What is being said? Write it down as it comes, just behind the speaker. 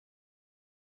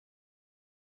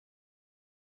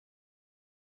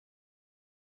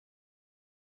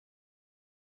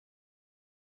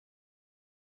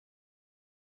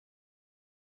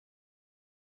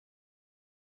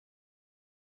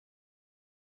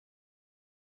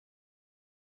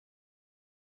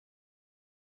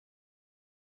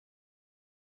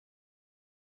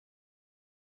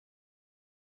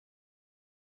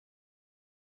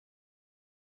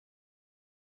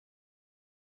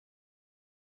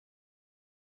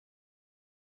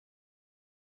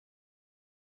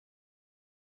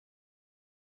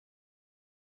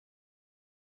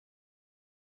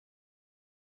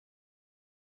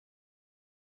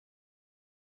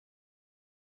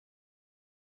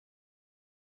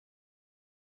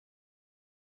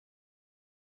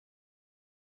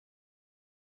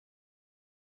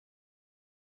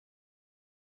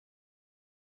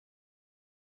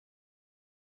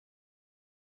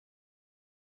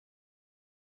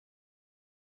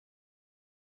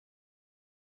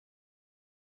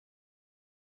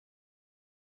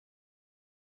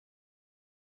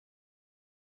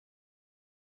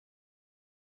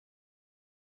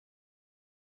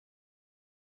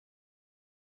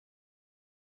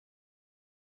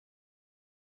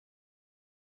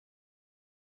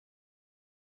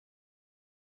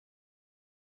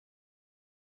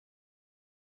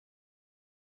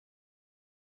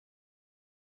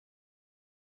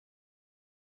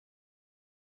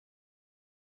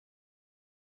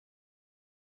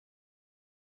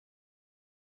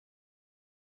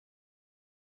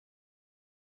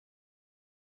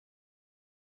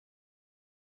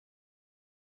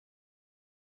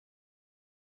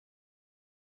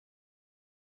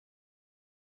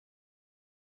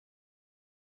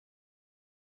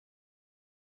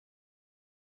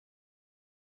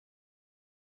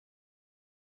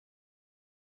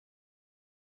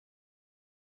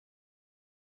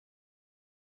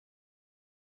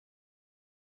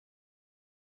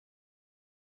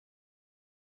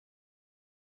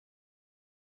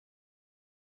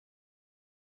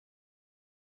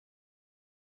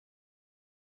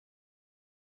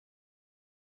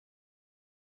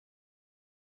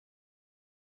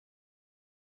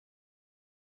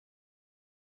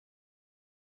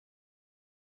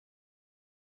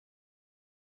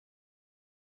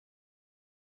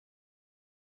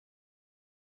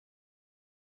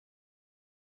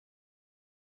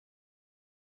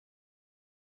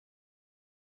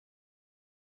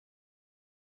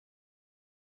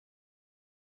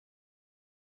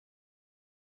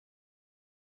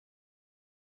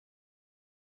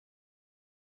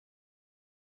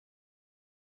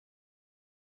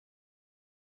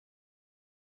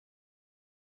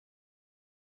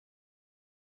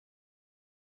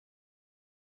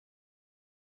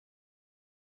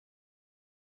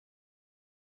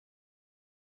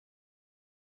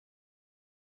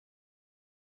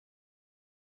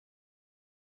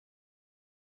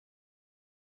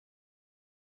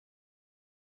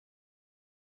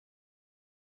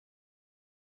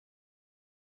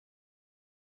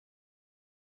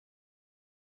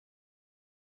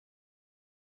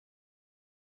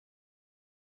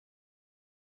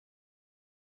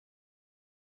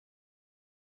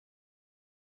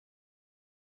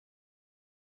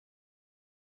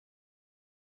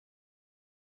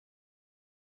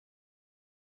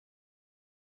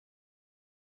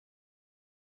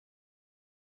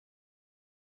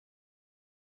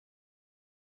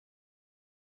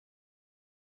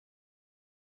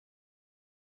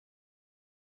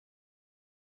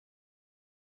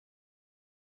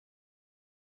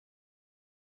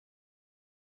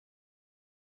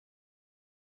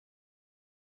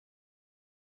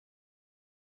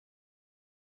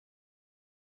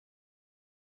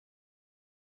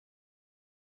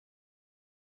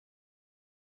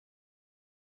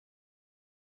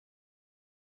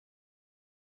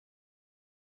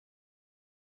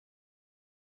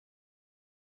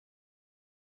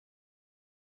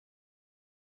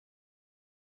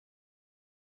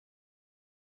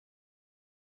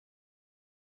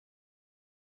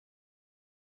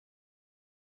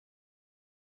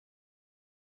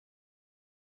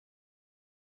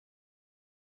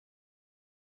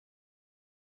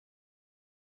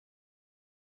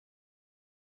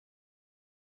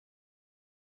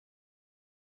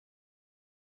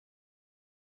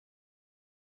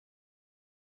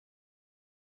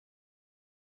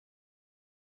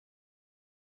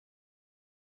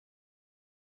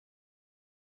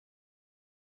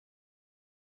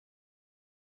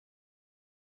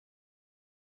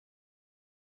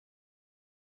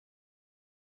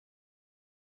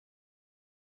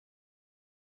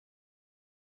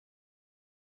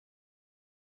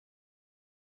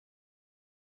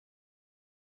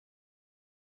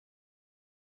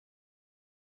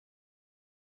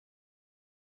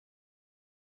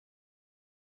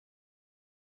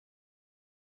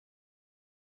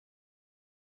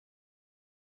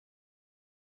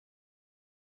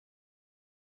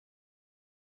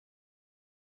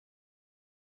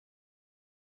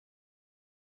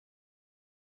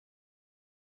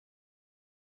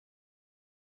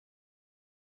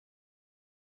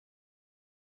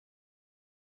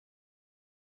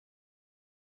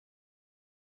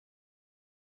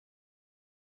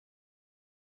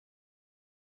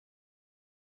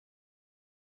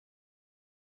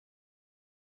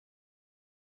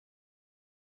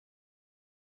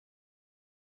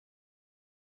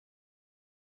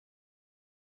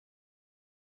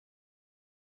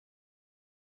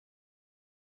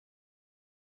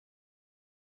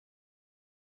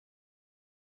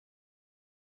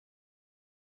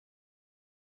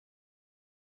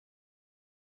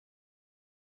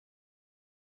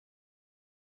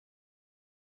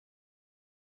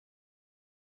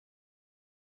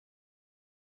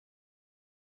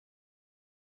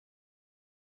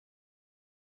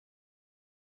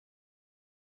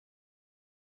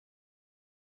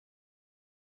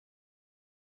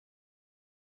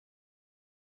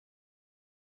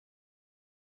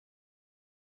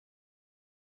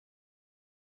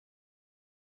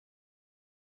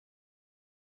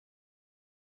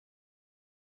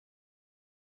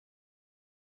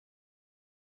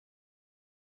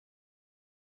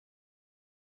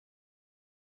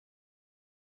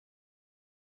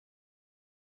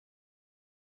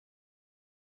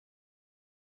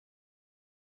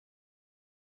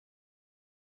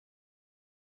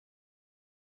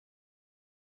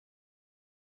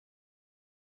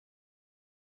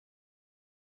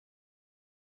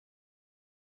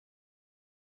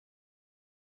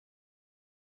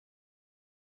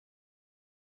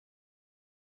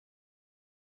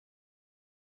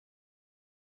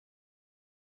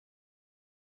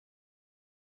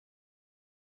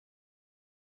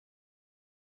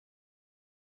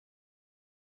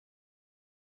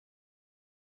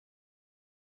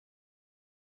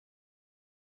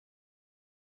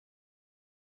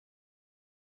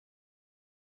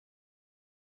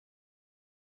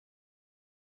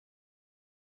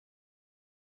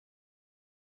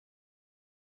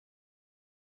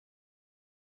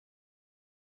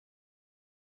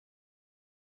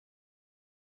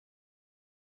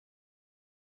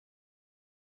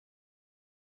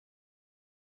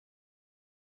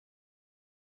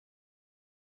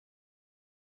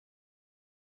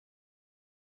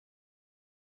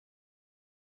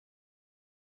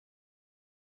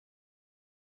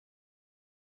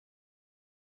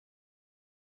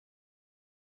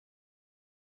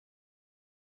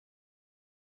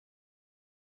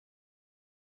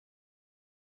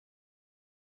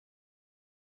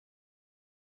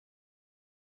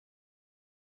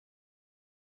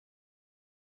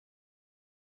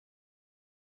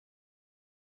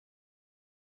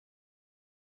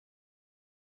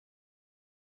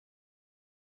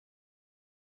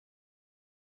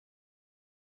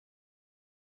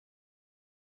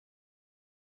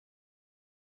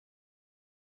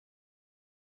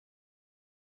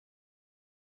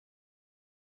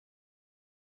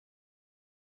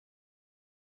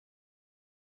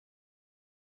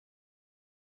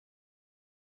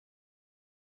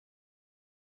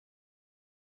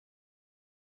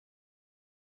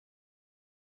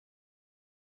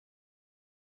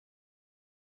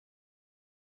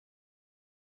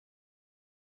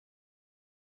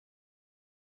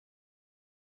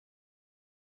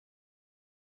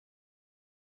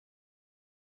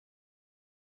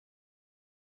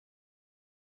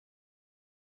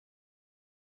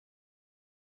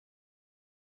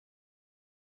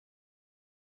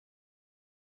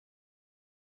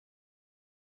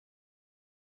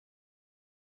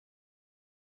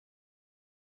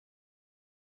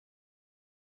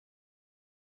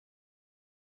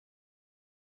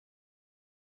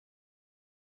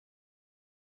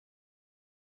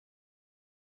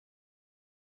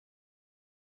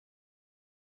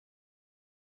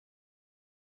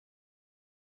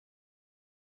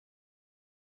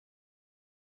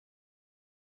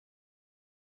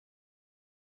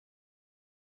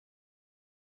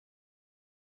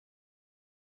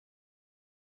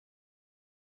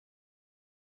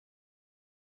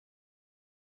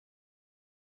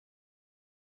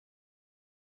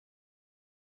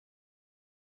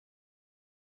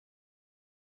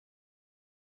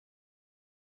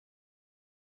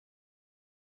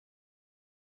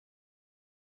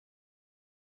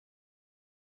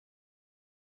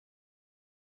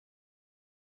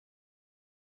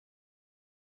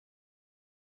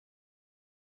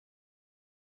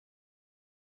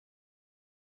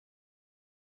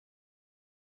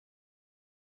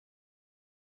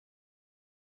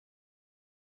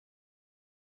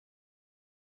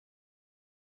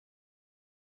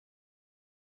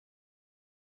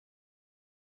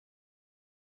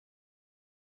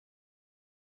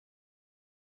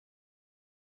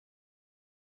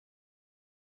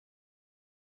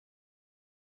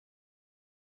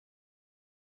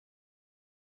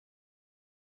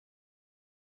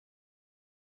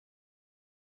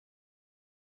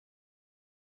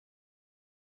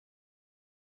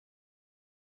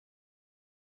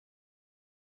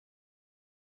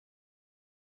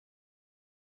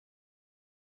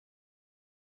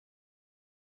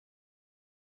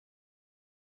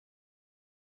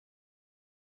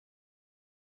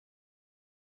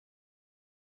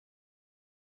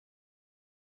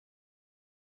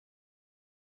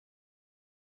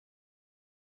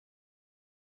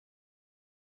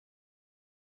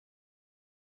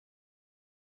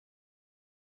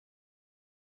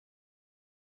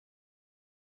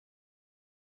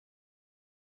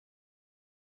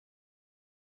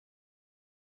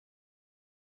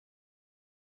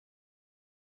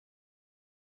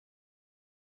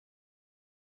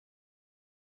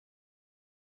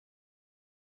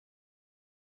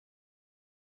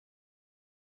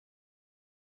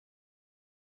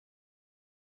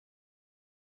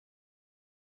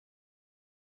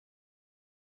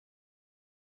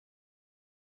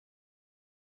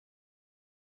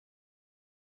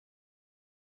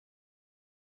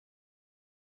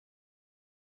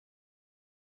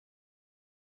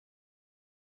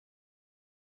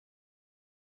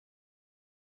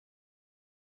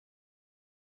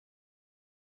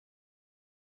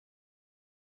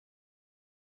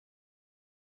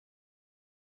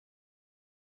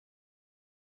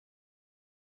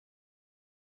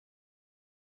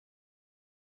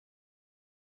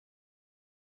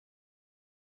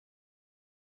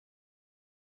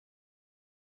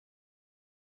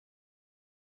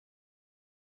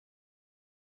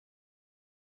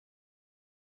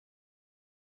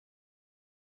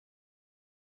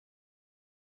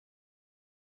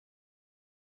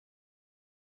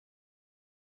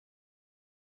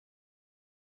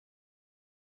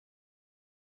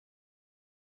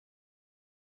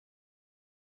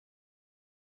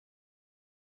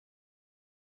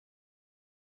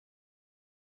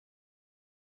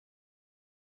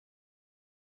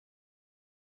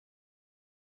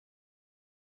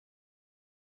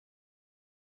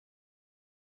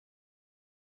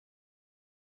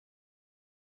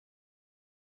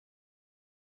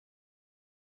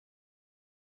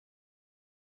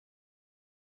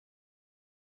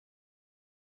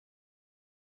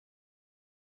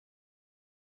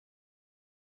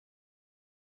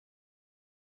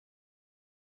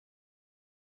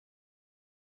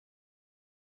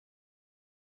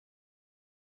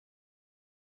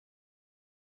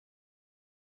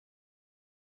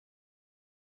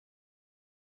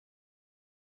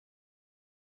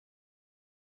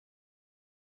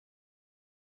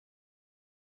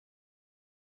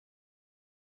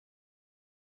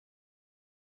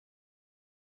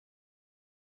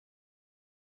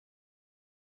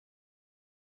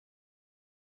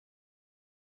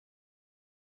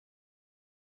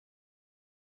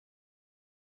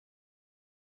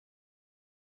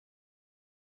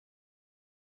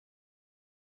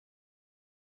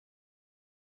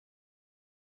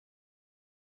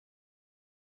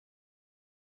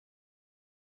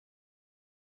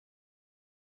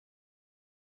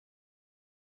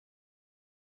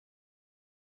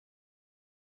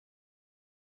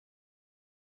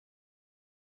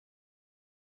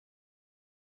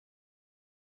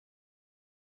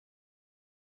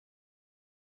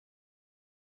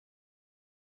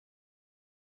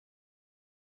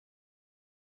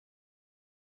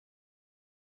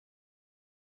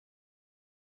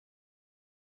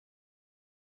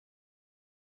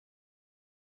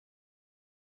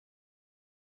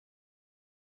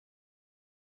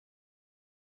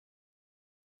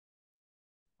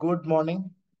Good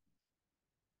morning.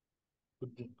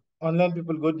 Good. Online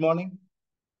people, good morning.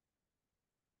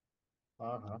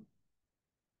 Uh-huh.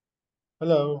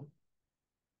 Hello.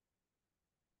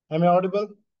 Am I audible?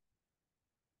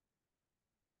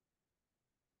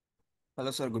 Hello,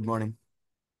 sir. Good morning.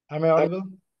 Am I audible?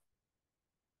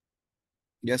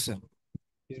 Yes, sir.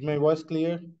 Is my voice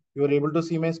clear? You are able to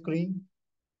see my screen?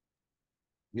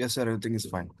 Yes, sir. Everything is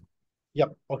fine.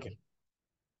 Yep. Okay.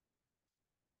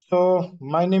 So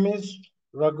my name is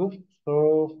Raghu.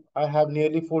 So I have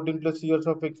nearly 14 plus years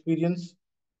of experience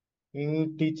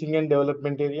in teaching and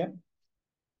development area.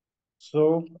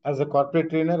 So as a corporate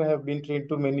trainer, I have been trained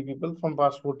to many people from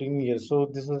past 14 years.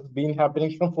 So this has been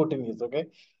happening from 14 years. Okay.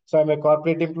 So I'm a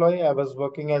corporate employee. I was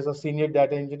working as a senior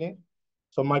data engineer.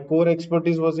 So my core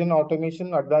expertise was in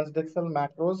automation, advanced Excel,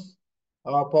 macros,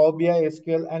 Power BI,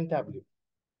 SQL, and Tableau.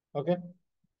 Okay.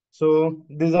 So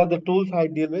these are the tools I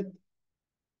deal with.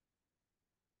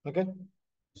 Okay.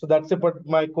 So that's about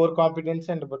my core competence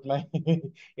and about my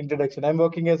introduction. I'm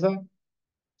working as a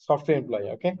software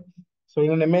employee. Okay. So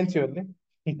in an MNC only.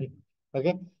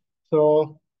 Okay.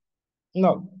 So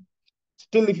no,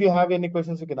 still, if you have any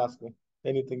questions, you can ask me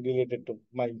anything related to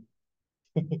my.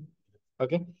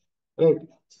 Okay. Right.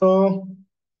 So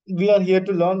we are here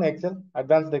to learn Excel,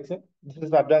 advanced Excel. This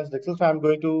is advanced Excel. So I'm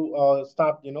going to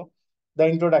start, the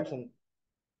introduction.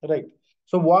 Right.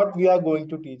 So what we are going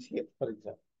to teach here, for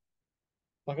example.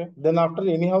 Okay. Then after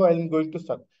anyhow, I'm going to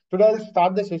start. Today I'll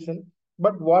start the session,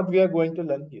 but what we are going to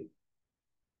learn here.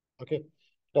 Okay.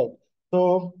 Right.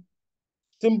 So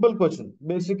simple question.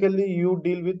 Basically, you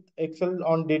deal with Excel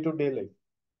on day-to-day life.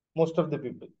 Most of the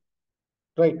people.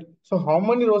 Right. So how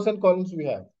many rows and columns we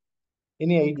have?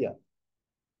 Any idea?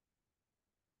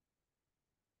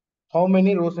 How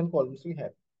many rows and columns we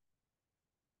have?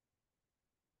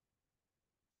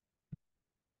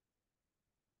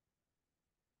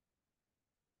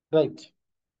 Right.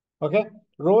 Okay.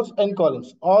 Rows and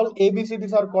columns. All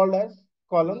ABCDs are called as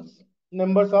columns.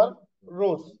 Numbers are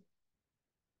rows.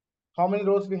 How many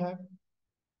rows we have?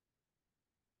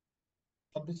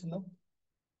 Of this,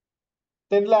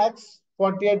 10 lakhs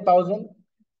 48,000.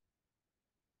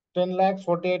 10 lakhs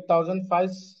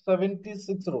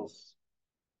 48,576 rows.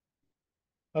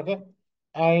 Okay.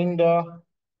 And how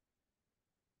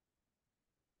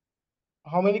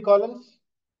many columns?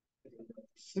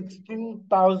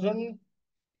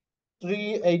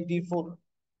 16,384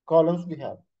 columns we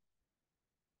have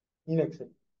in Excel.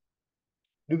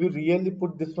 Do we really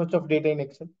put this much of data in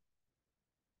Excel?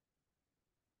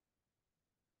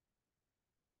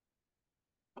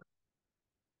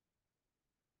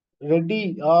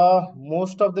 Ready?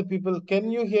 Most of the people.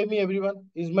 Can you hear me, everyone?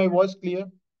 Is my voice clear?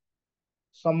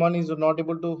 Someone is not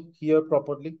able to hear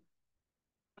properly.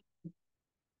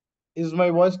 Is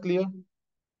my voice clear?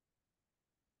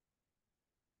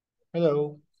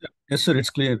 Hello. Yes, sir. It's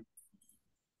clear.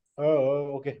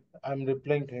 Okay. I'm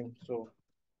replying to him. So,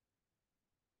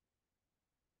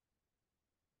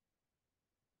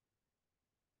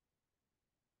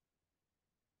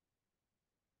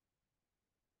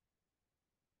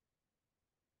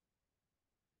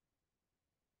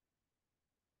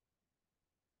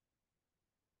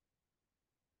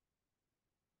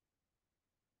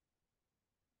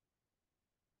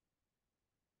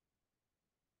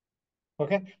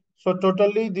 okay. So,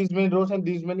 totally these many rows and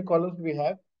these many columns we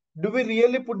have. Do we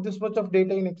really put this much of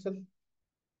data in Excel?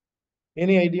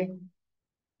 Any idea?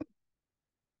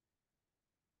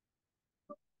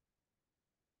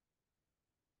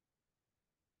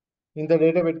 In the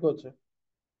data coach.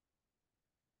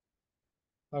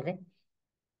 Okay.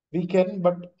 We can,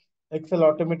 but Excel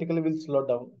automatically will slow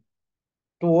down.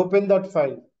 To open that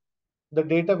file, the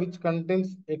data which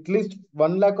contains at least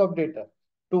 1 lakh of data,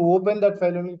 to open that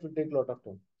file only to take a lot of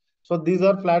time. So these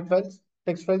are flat files,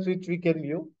 text files which we can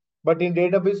view, but in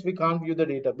database we can't view the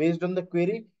data. Based on the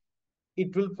query,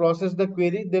 it will process the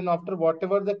query. Then after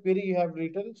whatever the query you have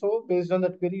written, so based on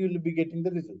that query, you will be getting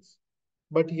the results.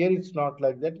 But here it's not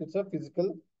like that. It's a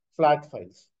physical flat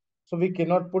files. So we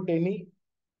cannot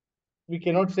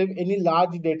save any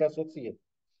large data sets here.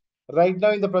 Right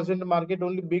now in the present market,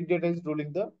 only big data is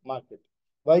ruling the market.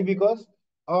 Why? Because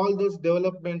all those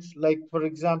developments, like for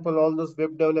example, all those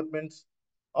web developments,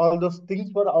 all those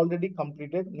things were already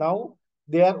completed. Now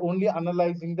they are only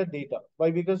analyzing the data.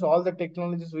 Why? Because all the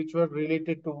technologies which were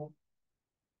related to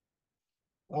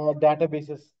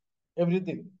databases,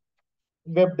 everything,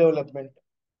 web development,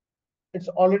 it's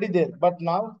already there. But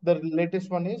now the latest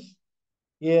one is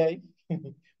AI.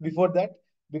 Before that,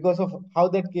 because of how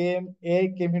that came, AI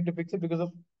came into picture because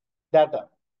of data,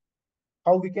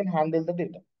 how we can handle the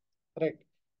data, right?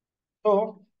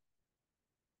 So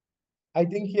I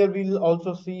think here we'll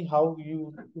also see how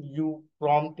you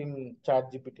prompt in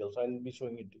ChatGPT also. I'll be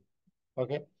showing it to you.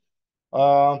 Okay.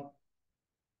 Uh,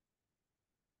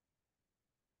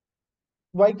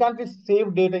 why can't we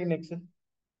save data in Excel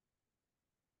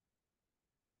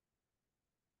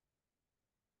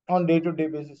on day-to-day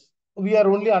basis? We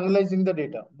are only analyzing the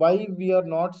data. Why we are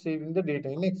not saving the data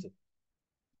in Excel?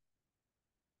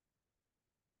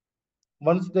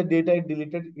 Once the data is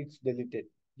deleted, it's deleted.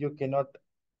 You cannot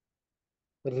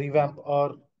revamp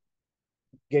or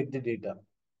get the data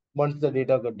once the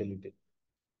data got deleted.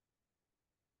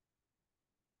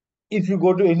 If you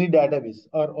go to any database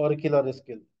or Oracle or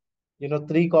SQL,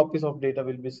 3 copies of data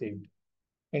will be saved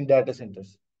in data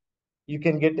centers. You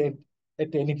can get it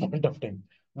at any point of time.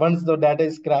 Once the data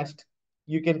is crashed,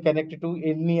 you can connect it to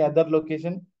any other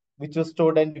location which was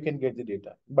stored and you can get the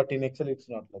data. But in Excel, it's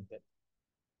not like that.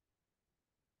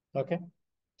 Okay.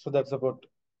 So that's about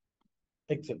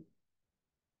Excel.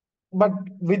 But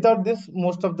without this,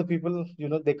 most of the people,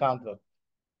 they can't work.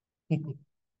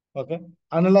 Okay.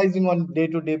 Analyzing on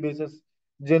day-to-day basis,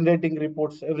 generating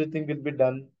reports, everything will be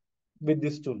done with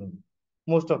this tool only.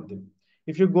 Most of them.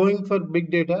 If you're going for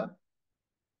big data,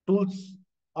 tools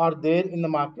are there in the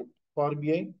market. Power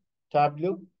BI,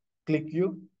 Tableau,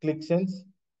 ClickView, ClickSense,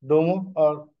 Domo,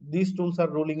 or these tools are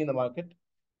ruling in the market.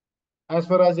 As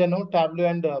far as I know, Tableau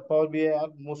and Power BI are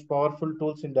most powerful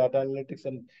tools in data analytics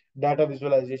and data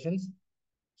visualizations.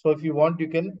 So if you want, you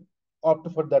can opt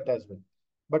for that as well.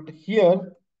 But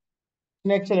here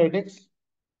in Excelytics,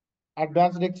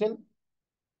 Advanced Excel,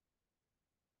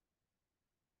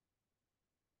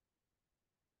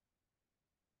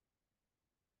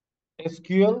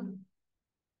 SQL,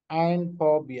 and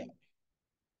Power BI.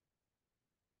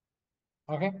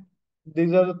 Okay.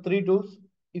 These are the 3 tools.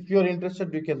 If you are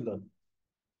interested, you can learn.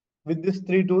 With these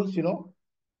 3 tools,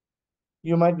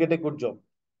 you might get a good job.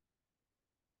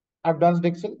 Advanced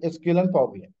Excel, SQL, and Power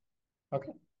BI.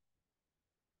 Okay.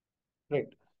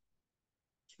 Great.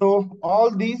 So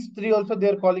all these 3 also they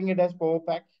are calling it as Power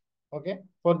Pack. Okay.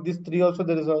 For these 3 also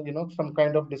there is a some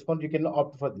kind of discount. You can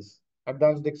opt for this.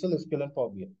 Advanced Excel, SQL, and Power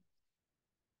BI.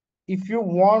 If you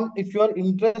are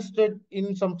interested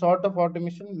in some sort of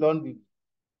automation, learn these.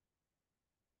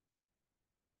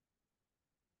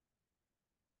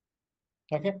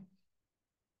 Okay.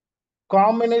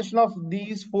 Combination of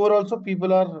these 4 also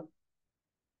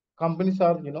companies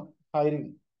are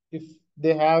hiring if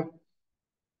they have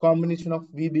combination of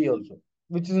VB also,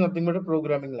 which is nothing but a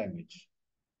programming language.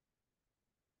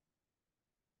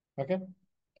 Okay.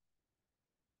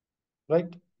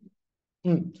 Right.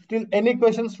 Still any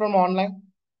questions from online?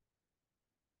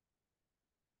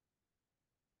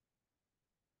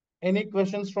 Any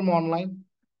questions from online?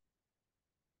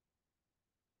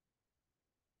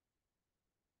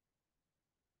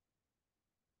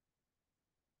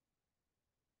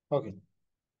 Okay.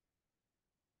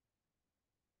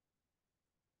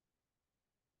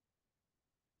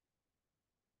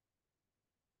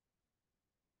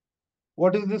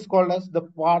 What is this called as? The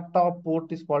part of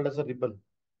port is called as a ribbon.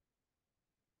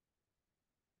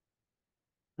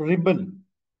 Ribbon.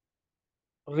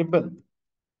 Ribbon.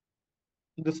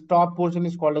 This top portion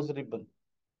is called as a ribbon.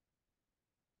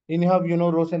 And you have,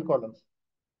 rows and columns.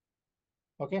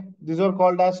 Okay. These are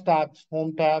called as tabs.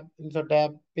 Home tab, insert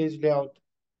tab, page layout,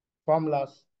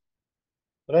 formulas.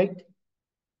 Right?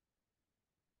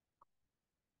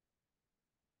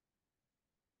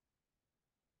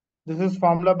 This is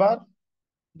formula bar.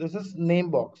 This is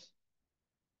name box.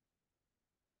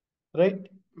 Right?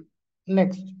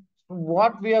 Next,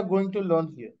 what we are going to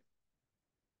learn here.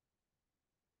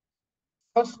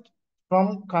 First,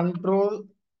 from control,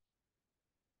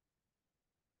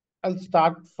 I'll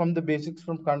start from the basics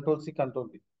from control C, control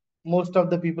V. Most of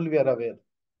the people we are aware.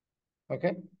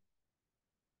 Okay.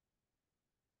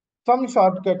 Some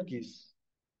shortcut keys.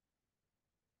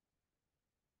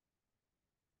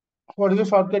 What is the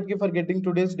shortcut key for getting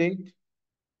today's date?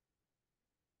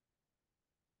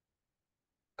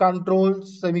 Control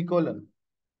semicolon.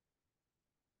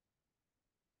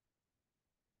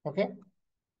 Okay.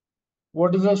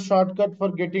 What is the shortcut for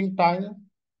getting time?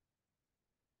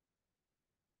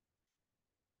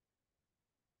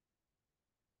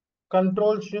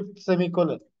 Control shift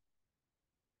semicolon.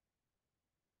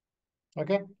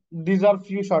 Okay. These are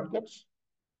few shortcuts.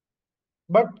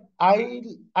 But I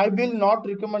will not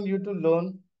recommend you to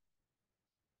learn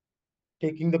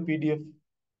taking the PDF.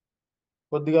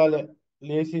 కొద్దిగాలే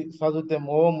లేచి చదివితే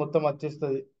మొత్తం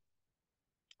వచ్చేస్తుంది.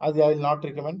 I will not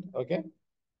recommend. Okay.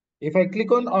 If I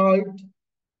click on Alt,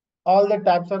 all the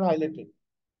tabs are highlighted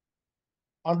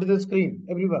onto the screen,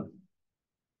 everyone.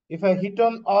 If I hit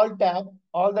on Alt tab,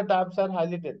 all the tabs are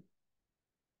highlighted.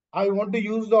 I want to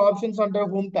use the options under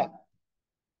home tab.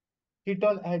 Hit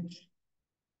on H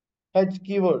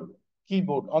keyboard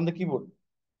on the keyboard.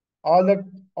 All the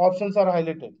options are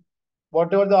highlighted.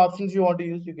 Whatever the options you want to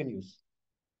use, you can use.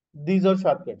 These are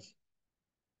shortcuts.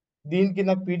 దీనికి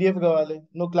నాకు PDF కావాలి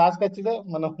నువ్వు క్లాస్కి వచ్చితే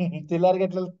మనం తెల్లారికి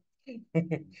ఎట్లా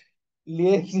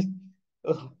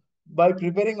by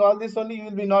preparing all this only you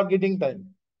will be not getting time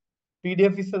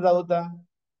PDF ఇస్తే చదువుతా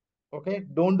okay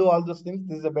don't do all those things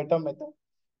this is a better method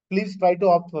please try to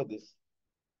opt for this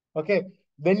okay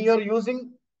when you are using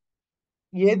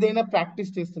ఏదైనా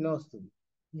practice చేస్తూనే వస్తుంది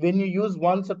when you use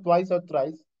once or twice or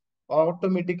thrice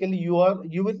automatically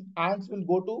you will hands will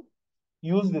go to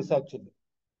use this actually.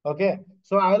 Okay,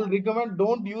 so I'll recommend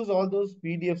don't use all those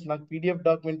PDFs. Like PDF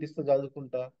document is the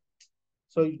jadukunta.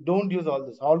 So don't use all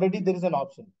this. Already there is an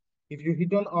option. If you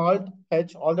hit on Alt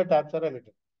H, all the tabs are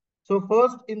related. So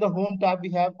first in the home tab,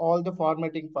 we have all the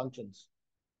formatting functions.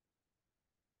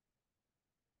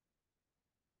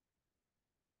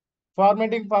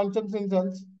 Formatting functions in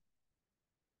sense,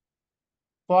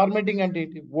 formatting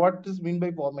entity. What is mean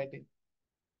by formatting?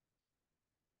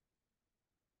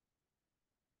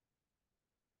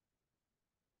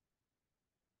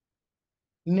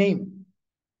 Name.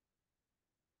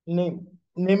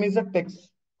 Name is a text,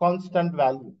 constant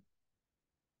value.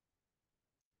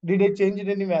 Did I change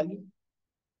any value?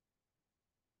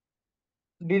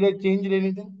 Did I change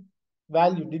anything?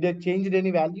 Value. Did I change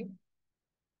any value?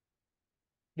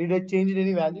 Did I change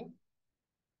any value?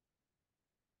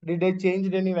 Did I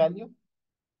change any value?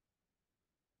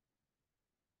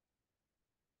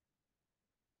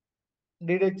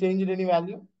 Did I change any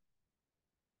value?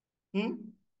 Hmm?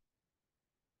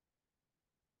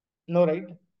 No, right?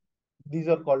 These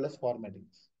are called as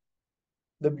formattings.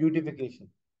 The beautification,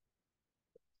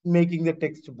 making the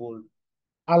text bold,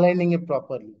 aligning it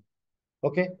properly.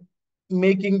 Okay,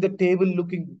 making the table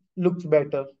looks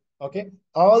better. Okay,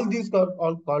 all these are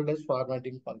all called as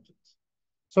formatting functions.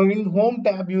 So in home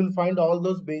tab, you will find all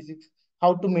those basics,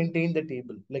 how to maintain the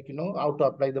table, like how to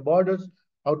apply the borders,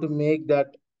 how to make that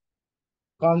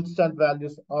constant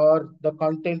values or the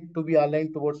content to be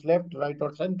aligned towards left, right,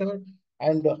 or center,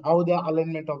 and how the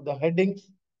alignment of the headings.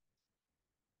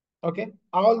 Okay,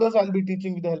 all those I'll be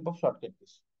teaching with the help of shortcut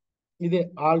keys. This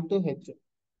Alt H.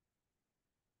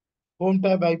 Home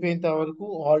tab అయిపోయేంత వరకు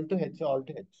Alt H, Alt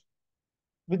H.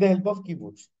 With the help of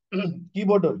keyboards.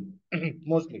 Keyboard only,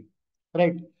 mostly.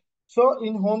 Right. So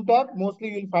in home tab, mostly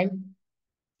you'll find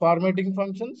formatting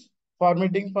functions.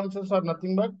 Formatting functions are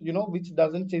nothing but, which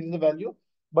doesn't change the value,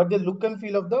 but the look and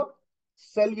feel of the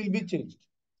cell will be changed.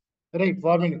 Right.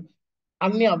 Formatting.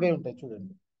 అన్ని అవే ఉంటాయి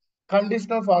చూడండి.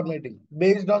 Conditional formatting.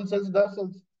 Based on cells, the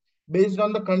cells. Based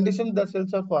on the condition, the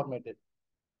cells are formatted.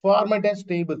 Format as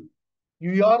table.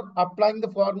 You are applying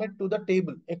the format to the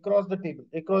table, across the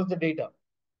data.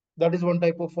 That is one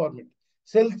type of format.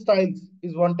 Cell styles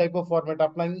is one type of format.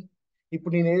 Applying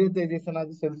ఇప్పుడు నేను ఏదైతే చేసానో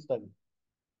అది cell style.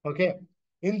 Okay.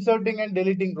 Inserting and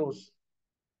deleting rows.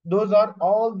 These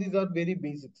are very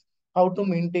basics. How to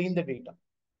maintain the data.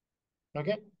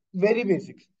 Okay. Very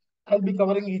basics. I'll be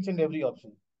covering each and every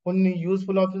option. కొన్ని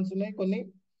useful options ఉన్నాయి కొన్ని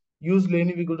use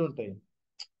లేనివి కూడా ఉంటాయి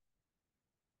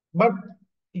బట్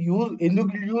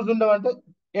ఎందుకు use ఉండవంటే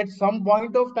at some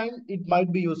point of time it might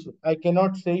be useful. I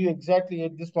cannot say you exactly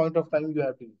at this point of time you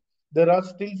have to use. There are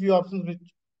still few options which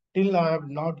till I have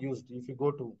not used. If you go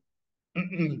to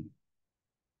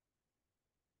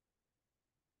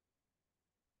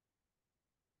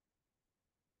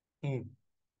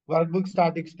workbook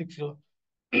statistics,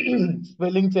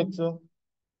 spelling checks,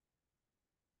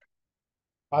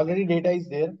 already data is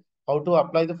there. How to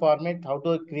apply the format, how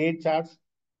to create charts.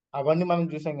 అవన్నీ మనం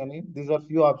చూసాం కానీ these are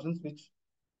few options which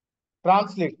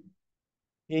translate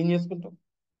ఏం చేసుకుంటాం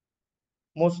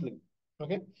mostly.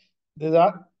 Okay,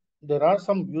 there are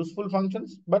some useful functions,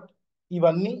 but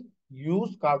ఇవన్నీ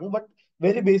use కాదు but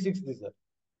very basics these are.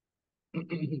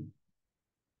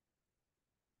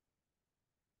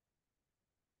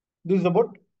 This is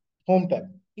about home tab.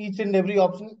 Each and every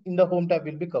option in the home tab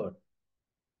will be covered.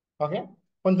 Okay,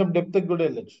 కొంచెం depth కూడా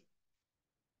వెళ్ళొచ్చు.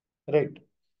 Right.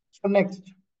 So next,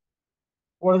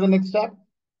 what is the next tab?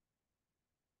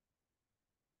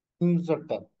 Insert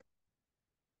tab.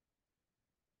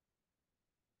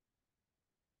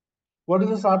 What is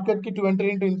the shortcut key to enter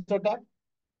into insert tab?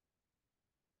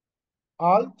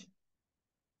 Alt.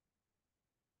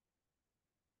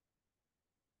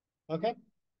 Okay.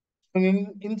 In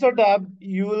insert tab,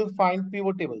 you will find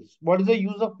pivot tables. What is the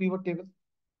use of pivot table?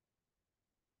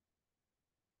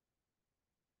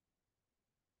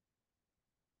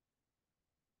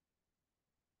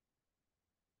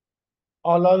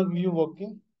 All are you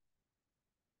working?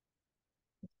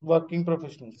 Working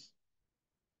professionals.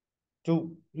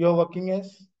 2. You're working as?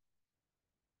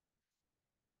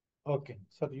 Okay.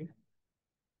 Sorry.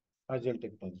 Agile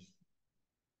technology.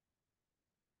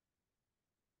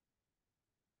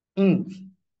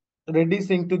 Ready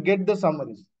saying to get the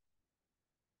summaries.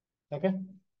 Okay.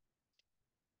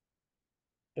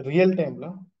 Real టైంలో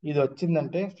ఇది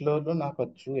వచ్చిందంటే ఫ్లోర్లో నాకు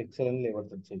వచ్చు XL అని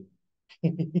లేవద్దు వచ్చేది.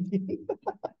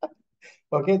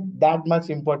 Okay, that much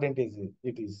important is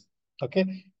it is. Okay,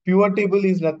 pivot table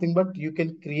is nothing but you can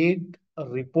create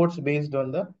reports based on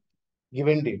the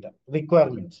given data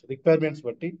requirements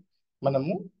బట్టి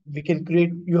మనము we can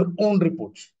create your own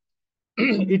reports.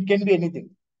 It can be anything.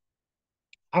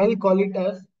 I will call it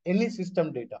as any system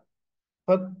data.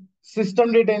 For system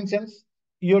data in sense,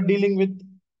 you're dealing with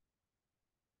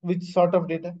which sort of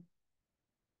data?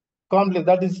 Complex,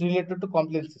 that is related to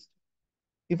complex system.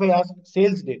 If I ask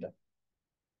sales data,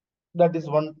 that is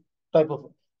one type of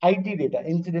IT data,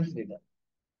 incidents data,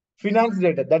 finance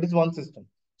data, that is one system.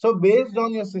 So based on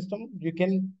your system, you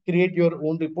can create your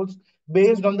own reports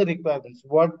based on the requirements.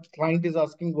 What client is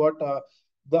asking, what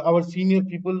our senior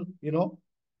people,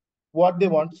 what they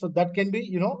want. So that can be,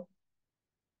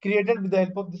 created with the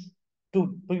help of this tool,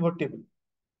 pivot table.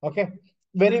 Okay,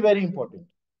 very very important.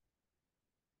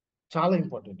 Chala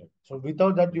important. So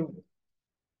without that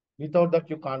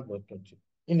you can't work actually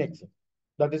in Excel.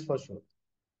 That is for sure.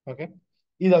 Okay.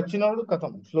 ఇది వచ్చినప్పుడు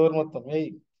కథం floor మొత్తం ఏ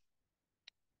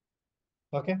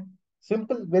okay,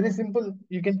 simple, very simple.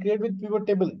 You can create with pivot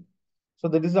table. So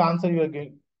that is the answer you are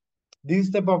getting. These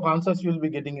type of answers you will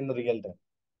be getting in the real time.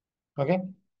 Okay,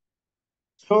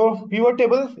 so pivot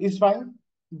table is fine,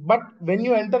 but when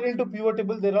you enter into pivot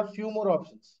table there are few more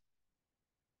options.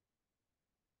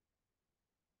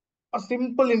 A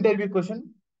simple interview question,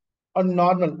 a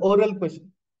normal oral question.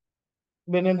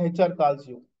 When an HR calls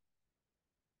you,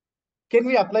 can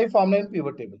we apply formula in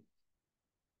pivot table?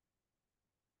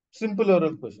 Simple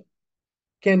oral question.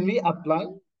 Can we apply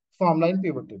formula in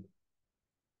pivot table?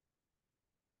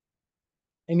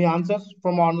 Any answers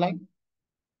from online?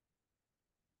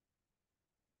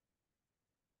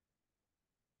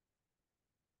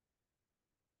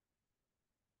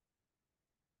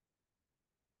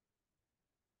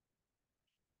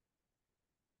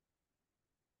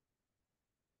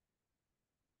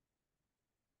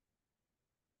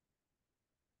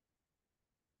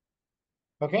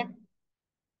 Okay,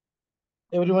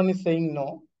 everyone is saying no,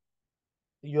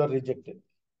 you are rejected.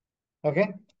 Okay,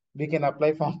 we can apply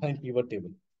formula in pivot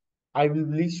table. I will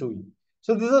really show you.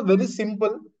 So this is very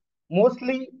simple.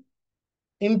 Mostly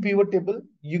in pivot table,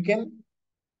 you can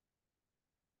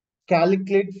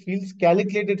calculate fields.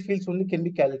 Calculated fields only can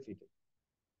be calculated.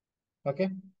 Okay,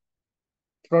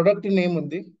 product name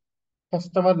undi,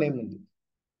 customer name undi.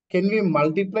 Can we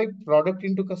multiply product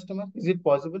into customer? Is it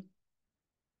possible?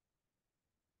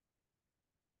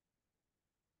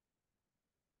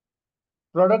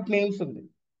 Product names undi.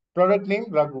 Product name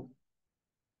Raghu.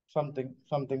 Something.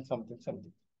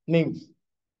 Names.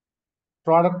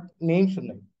 Product names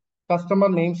unnai. Customer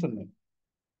names unnai.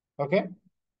 Okay.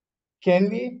 Can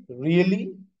we really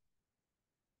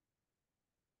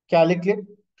calculate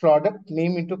product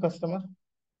name into customer?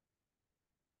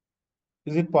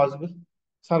 Is it possible?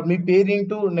 Sir, మీ పేరు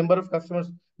into number of customers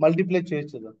multiply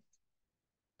చేయొచ్చు కదా?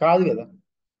 కాదు కదా?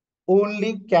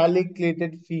 Only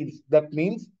calculated fields. That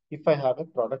means if I have a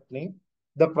product name,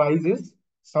 the price is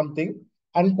something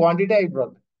and quantity I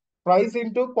brought. Price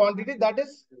into quantity, that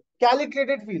is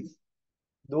calculated fields.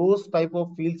 Those type of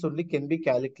fields only can be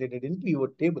calculated in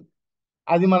pivot table.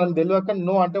 అది మనం తెలియక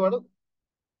no అంటే వాడు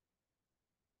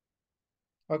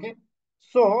okay.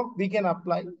 So we can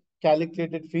apply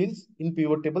calculated fields in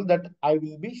pivot table that I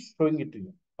will be showing it to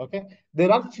you. Okay,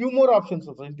 there are few more options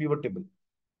also in pivot table.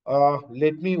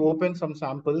 Let me open some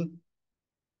sample.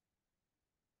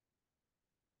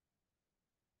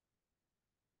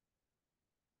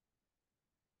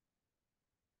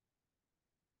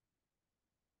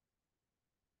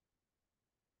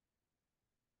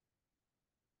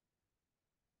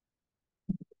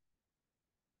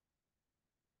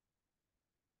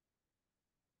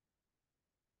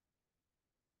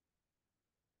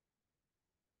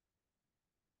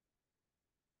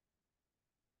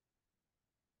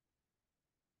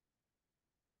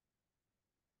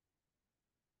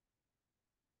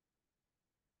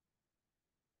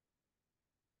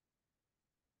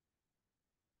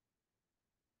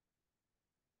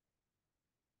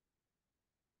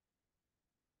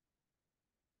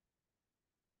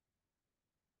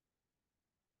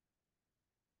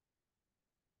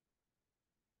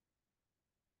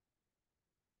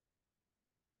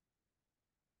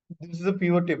 This is a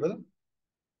pivot table.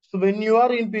 So when you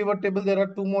are in pivot table, there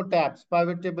are two more tabs: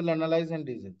 pivot table, analyze, and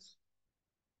results.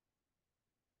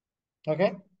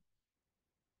 Okay.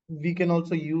 We can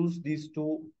also use these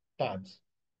two tabs.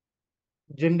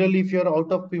 Generally, if you're out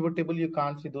of pivot table, you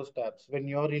can't see those tabs. When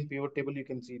you're in pivot table, you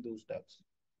can see those tabs.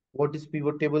 What is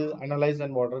pivot table, analyze,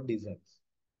 and what are designs?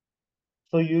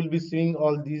 So you'll be seeing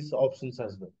all these options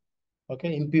as well.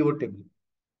 Okay, in pivot table.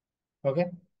 Okay.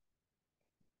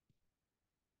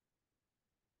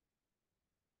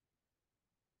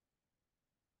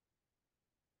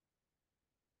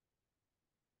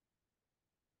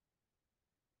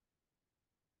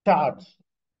 Charts.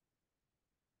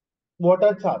 What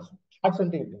are charts? Charts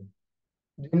and data.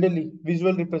 Generally,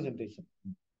 visual representation.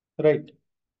 Right.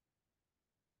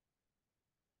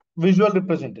 Visual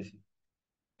representation.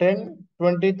 10,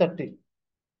 20, 30.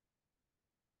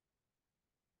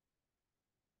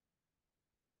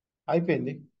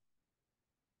 అయిపోయింది.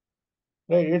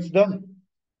 Right, it's done.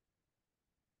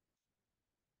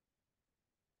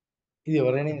 ఇది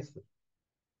ఎవరైనా చేస్తారు.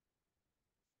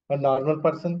 A normal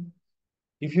person,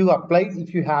 if you apply,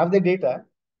 if you have the data,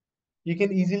 you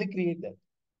can easily create that.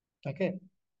 Okay.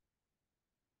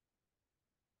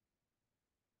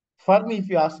 For me, if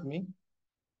you ask me,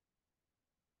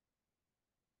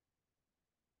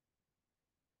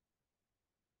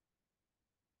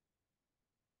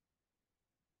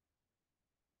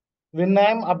 when I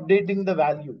am updating the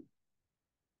value,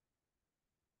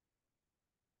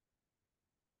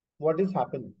 what is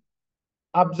happening?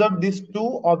 Observe these two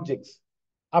objects.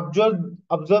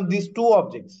 Observe these two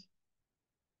objects.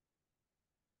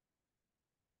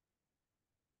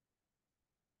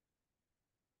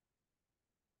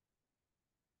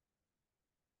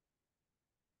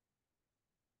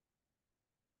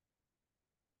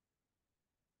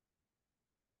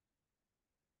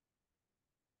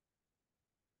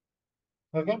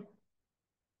 Okay.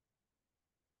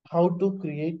 How to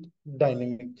create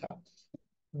dynamic charts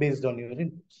based on your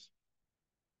inputs.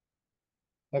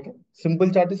 Okay. Simple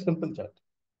chart is simple chart.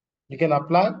 You can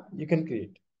apply, you can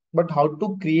create. But how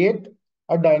to create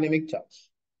a dynamic chart?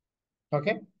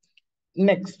 Okay.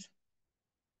 Next.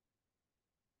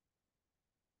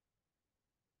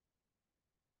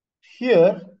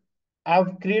 Here,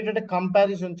 I've created a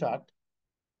comparison chart.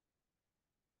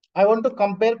 I want to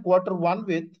compare quarter one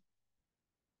with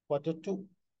quarter two.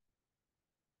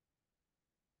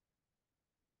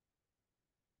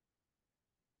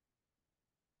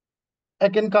 I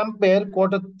can compare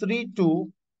quarter three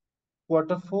to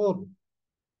quarter four.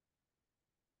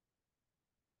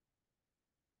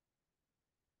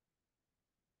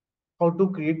 How to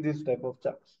create this type of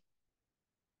charts.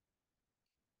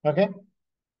 Okay.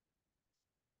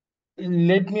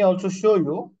 Let me also show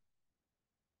you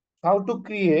how to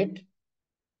create.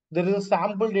 There is a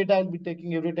sample data I'll be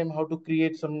taking every time how to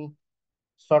create some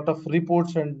sort of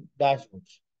reports and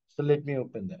dashboards. So let me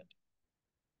open that.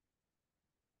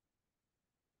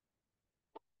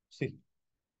 See,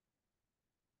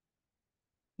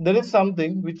 there is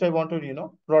something which I want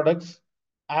to, products,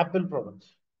 Apple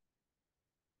products.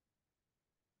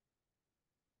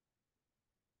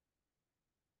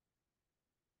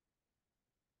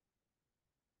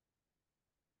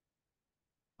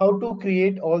 How to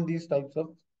create all these types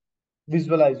of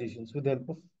visualizations with the help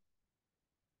of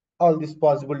all these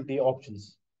possibility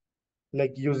options,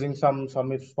 like using some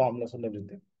if formulas and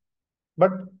everything.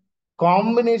 But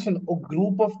combination of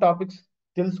group of topics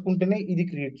తెలుసుకుంటేనే ఇది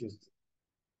create చేస్తుంది.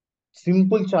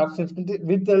 Simple charts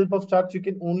with the help of charts you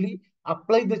can only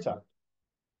apply the chart,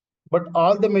 but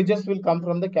all the measures will come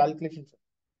from the calculation.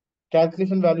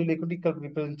 Calculation value లేకుంటే ఇక్కడ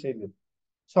represent చేయలేదు.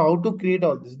 So how to create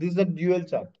all this? This is a dual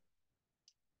chart.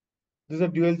 This is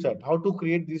a dual chart. How to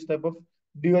create these type of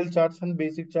dual charts and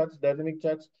basic charts, dynamic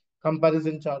charts,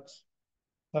 comparison charts.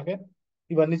 Okay,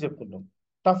 ఇవన్నీ చెప్పుకుంటాం.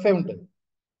 Tough ఏ ఉంటుంది,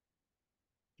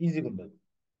 ఈజీగా ఉంటుంది,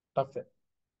 tough.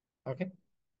 Okay.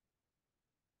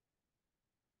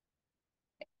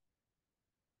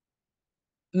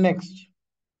 Next,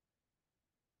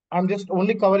 I'm just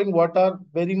only covering what are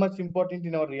very much important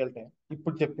in our real time.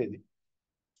 ఇప్పుడు చెప్పేది.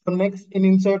 So next in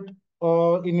insert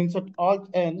alt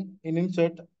n, in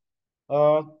insert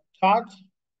charts,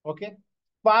 okay,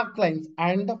 spark lines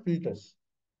and the filters.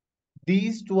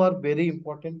 These two are very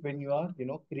important when you are,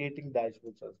 creating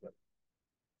dashboards as well.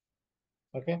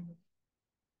 Okay.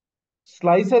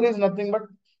 Slicer is nothing but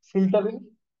filtering.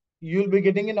 You'll be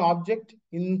getting an object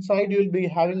inside. You'll be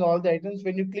having all the items.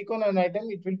 When you click on an item,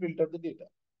 it will filter the data.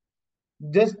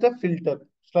 Just a filter.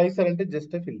 Slicer and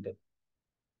just a filter.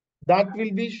 That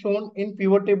will be shown in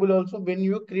pivot table also. When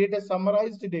you create a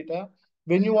summarized data,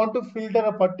 when you want to filter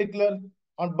a particular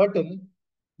button,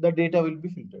 the data will be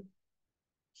filtered.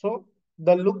 So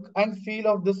the look and feel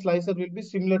of the slicer will be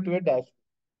similar to a dash.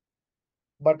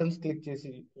 Buttons click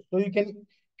chesi. So you can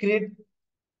create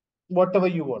whatever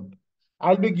you want.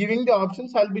 I'll be giving the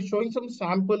options. I'll be showing some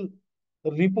sample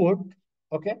report.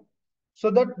 Okay. So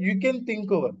that you can think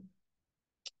over.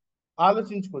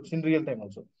 ఆలోచించుకోవచ్చు in real time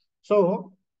also. So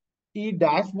ఈ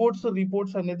dashboards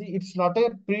reports అనేది it's not a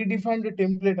pre defined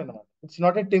template అనమాట. It's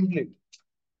not a template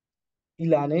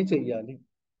ఇలానే చెయ్యాలి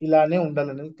ఇలానే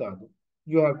ఉండాలనేది కాదు.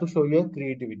 You have to show your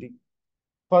creativity.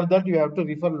 For that you have to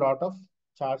refer lot of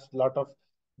charts, lot of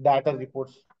data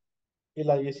reports.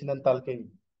 ఇలా చేసినంత తలకాయ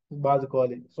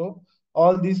బాదుకోవాలి. So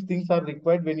all these things are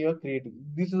required when you're creating.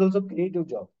 This is also creative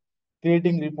job,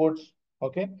 creating reports.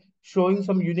 Okay, sowing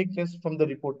some uniqueness from the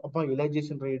report. Appa ila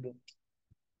చేసిన ride.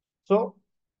 So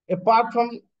apart from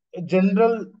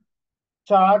general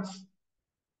charts,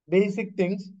 basic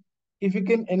things, if you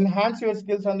can enhance your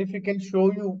skills and if you can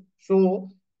show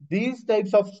these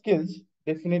types of skills,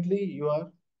 definitely you are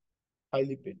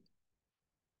highly paid.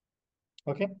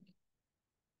 Okay,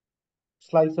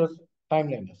 slicers,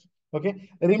 timeliners. Okay,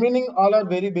 remaining all are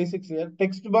very basics here.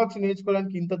 Text box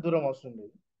నేర్చుకోవడానికి ఇంత దూరం అవసరం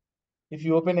లేదు. If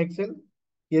you open Excel,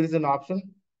 here is an option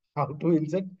how to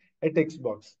insert a text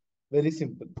box. Very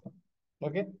simple.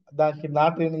 Okay, దానికి నా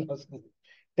training వస్తుంది.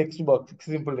 Text box,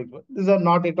 simple required. These are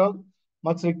not at all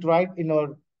much required in our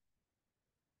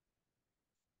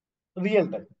real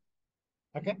time.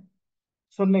 Okay,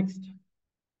 so next,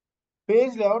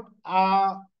 page layout.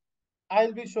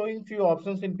 I'll be showing few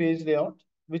options in page layout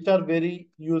which are very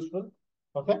useful.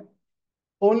 Okay,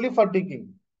 only for ticking.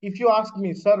 If you ask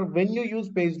me, sir, when you use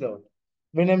page layout,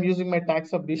 when I'm using my tax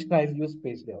submission, I'll use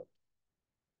page layout.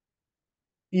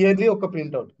 Yearly oka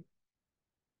printout.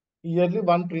 Yearly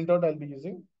one printout I'll be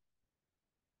using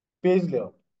page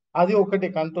layout. అది ఒకటే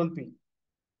control P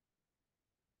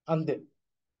అంతే.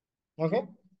 Okay,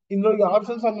 ఇందులో ఈ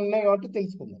options అన్ని ఉన్నాయి కాబట్టి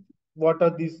తెలుసుకుందాం. What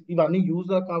are these, ఇవన్నీ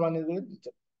యూజ్ కావనేది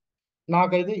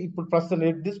నాకైతే ఇప్పుడు ప్రస్తుతం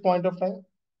at this point of time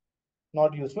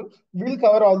not useful. Will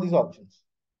cover all these options.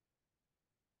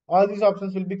 All these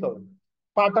options will be covered.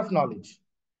 Part of knowledge.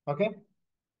 Okay.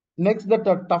 Next, the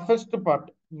toughest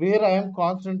part where I am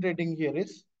concentrating here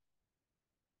is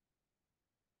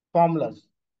formulas.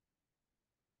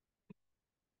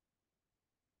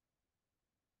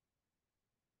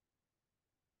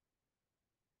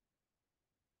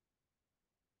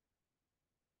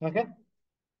 Okay.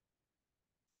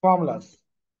 Formulas.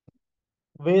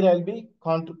 Where I'll be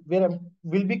where I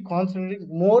will be concentrating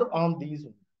more on these.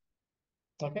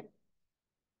 Okay.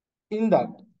 In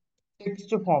that,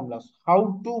 text formulas. How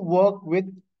to work with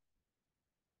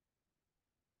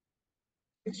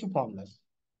text formulas.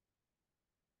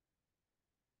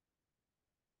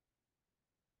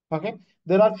 Okay.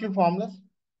 There are few formulas.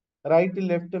 Right,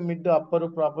 left, mid, upper,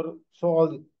 proper. So all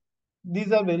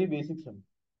these are very basic.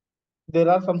 There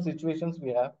are some situations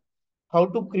we have how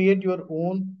to create your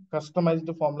own customized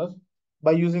formulas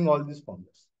by using all these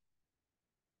formulas.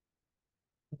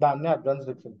 దాన్ని advanced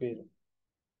Excel పేరు.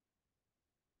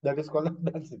 That is called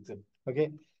advanced Excel. Okay,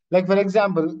 like for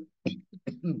example,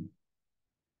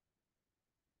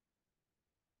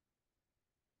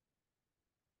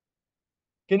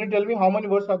 can you tell me how many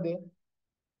words are there?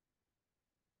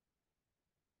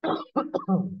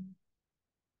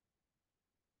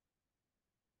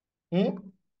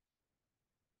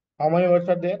 How many words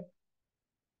are there?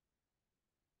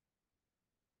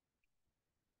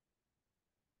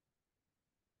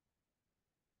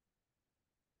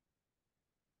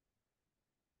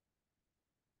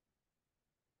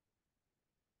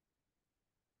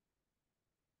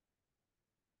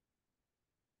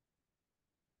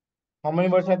 How many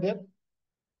words are there?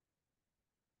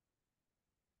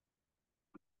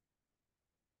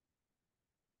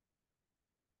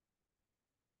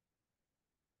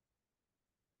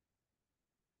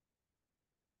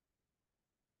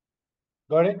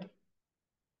 Got it?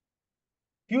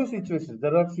 Few situations.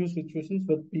 There are few situations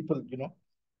where people,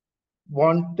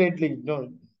 wantedly,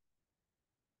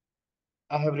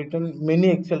 I have written many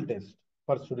Excel tests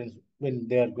for students when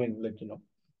they are going, like,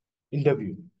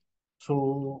 interview.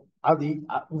 So,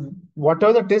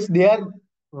 whatever the test they are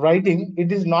writing, it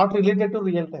is not related to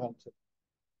real time answer.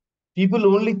 People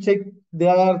only they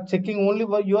are checking only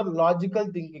for your logical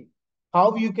thinking, how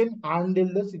you can handle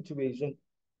the situation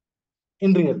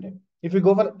in real time. If you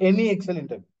go for any Excel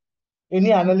interview,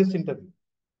 any analyst interview,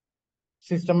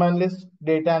 system analyst,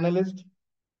 data analyst,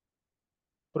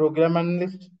 program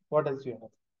analyst, what else you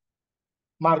have?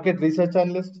 Market research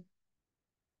analyst,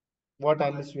 what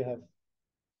analyst you have?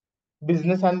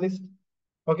 Business analyst.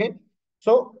 Okay.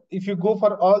 So if you go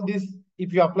for all these, if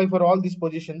you apply for all these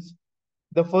positions,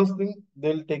 the first thing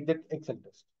they'll take that Excel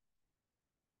test.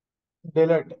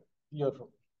 Deloitte, your room.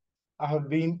 I have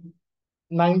been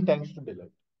 9 times to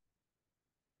Deloitte.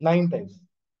 9 times.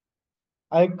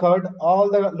 I covered all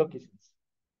the locations.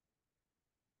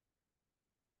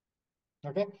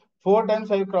 Okay. 4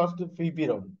 times I crossed the VP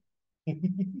round.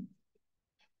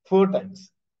 4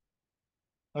 times.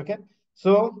 Okay.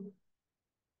 So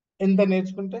in the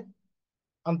నేర్చుకుంటే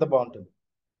అంత బాగుంటుంది.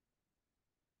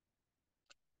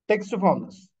 Text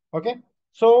formulas. Okay.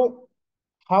 So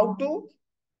how to,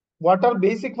 what are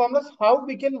basic formulas? How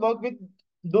we can work with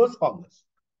those formulas.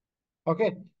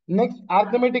 Okay. Next,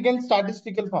 arithmetic and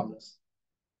statistical formulas.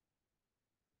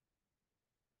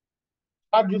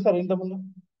 Start user in the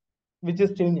which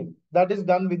is changing. That is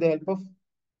done with the help of,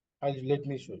 let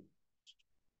me show you.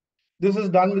 This is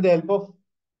done with the help of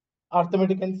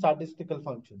arithmetic and statistical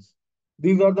functions.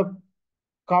 These are the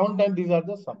count and these are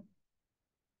the sum.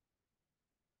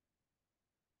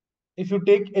 If you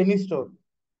take any store,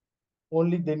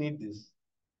 only they need this.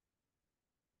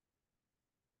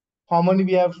 How many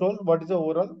we have sold? What is the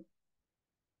overall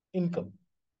income?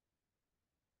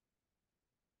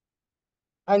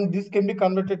 And this can be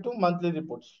converted to monthly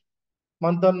reports.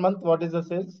 Month on month, what is the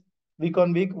sales? Week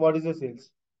on week, what is the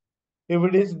sales? If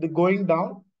it is going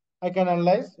down, I can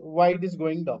analyze why it is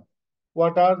going down.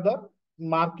 What are the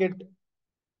market,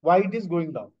 why it is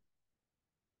going down?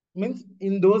 Means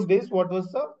in those days,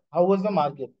 how was the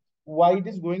market? Why it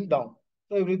is going down?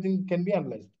 So everything can be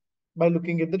analyzed by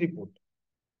looking at the report.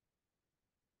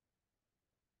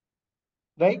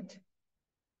 Right?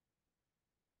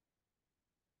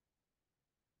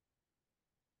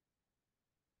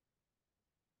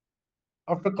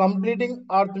 After completing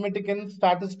arithmetic and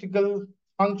statistical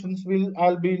functions,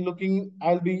 I'll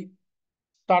be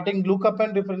starting lookup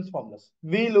and difference formulas.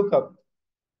 VLOOKUP.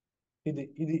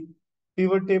 ఇది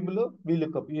pivot table,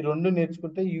 VLOOKUP. ఈ రెండు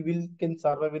నేర్చుకుంటే you will can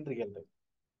survive in real time.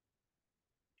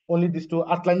 Only these two.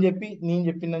 అట్లా అని చెప్పి నేను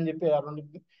చెప్పిందని చెప్పి ఆ రెండు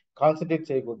కాన్సన్ట్రేట్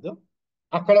చేయకూడదు.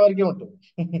 అక్కడ వరకే ఉంటుంది.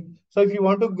 So if you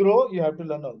want to grow, you have to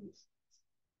learn all this.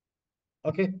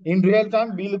 Okay. In real time,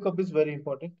 VLOOKUP is very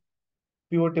important.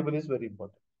 Pivot table is very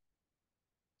important.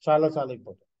 Chala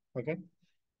important. Okay.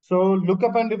 So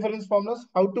lookup and difference formulas,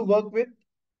 how to work with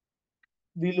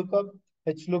VLOOKUP,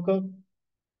 HLOOKUP.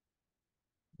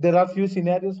 There are few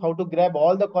scenarios, how to grab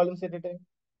all the columns at a time,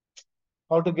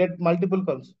 how to get multiple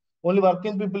columns. Only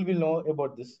working people will know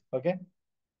about this. Okay.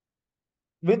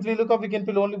 With VLOOKUP, we can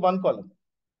fill only one column.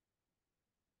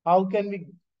 How can we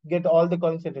get all the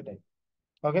columns at a time?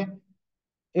 Okay.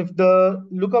 If the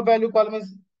lookup value column is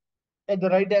at the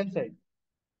right hand side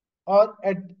or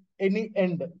at any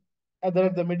end, either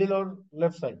at the middle or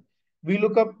left side,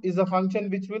 VLOOKUP is a function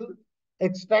which will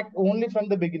extract only from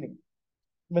the beginning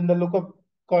when the lookup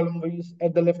column is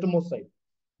at the leftmost side.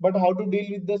 But how to deal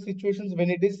with the situations when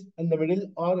it is in the middle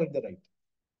or at the right?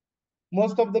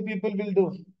 Most of the people will do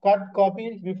cut, copy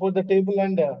before the table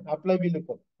and apply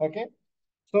VLOOKUP. Okay.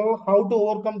 So how to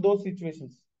overcome those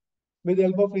situations? With the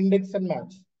help of index and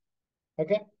match.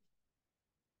 Okay.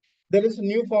 There is a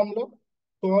new formula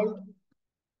called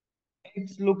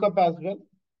XLOOKUP as well.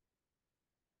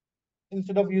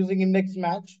 Instead of using index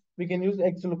match, we can use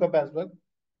XLOOKUP as well.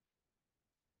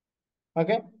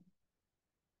 Okay.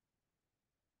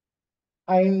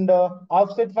 And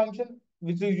offset function,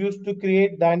 which is used to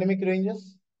create dynamic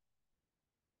ranges.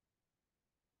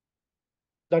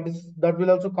 That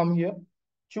will also come here.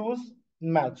 Choose,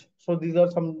 match. So these are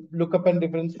some lookup and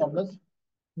difference formulas,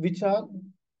 which are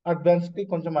advanced,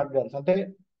 కొంచెం advanced. అంటే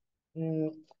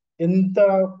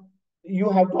you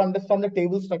have to understand the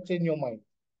table structure in your mind.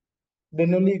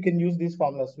 Then only you can use these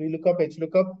formulas. VLOOKUP,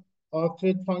 HLOOKUP,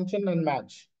 offset function, and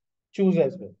match. Choose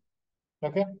as well.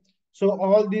 Okay. So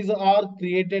all these are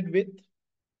created with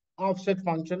offset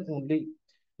function only.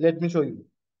 Let me show you.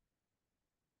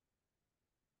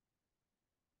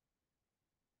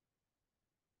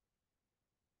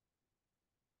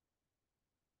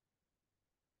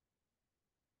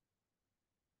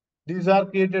 These are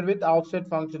created with offset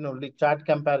function only. Chart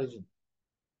comparison.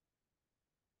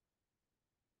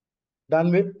 Done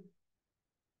with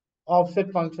offset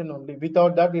function only.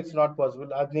 Without that, it's not possible.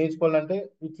 As నేర్చుకోవాలంటే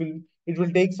it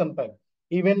will take some time.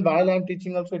 Even while I'm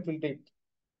teaching also, it will take.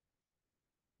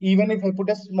 Even if I put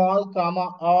a small comma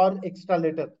or extra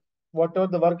letter, whatever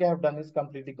the work I have done is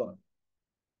completely gone.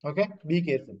 Okay, be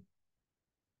careful.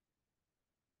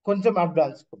 కొంచెం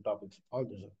advanced topics. All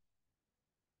those.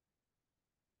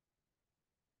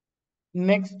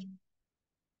 Next,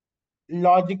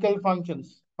 logical functions.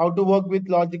 How to work with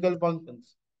logical functions?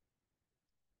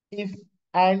 If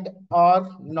and or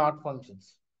not functions.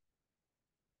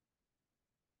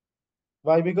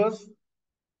 Why? Because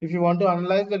if you want to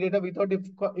analyze the data without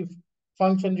if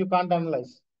function you can't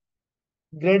analyze.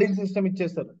 Grading system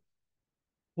ఇచ్చేస్తారు.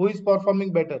 Who is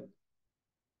performing better?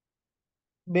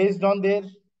 Based on their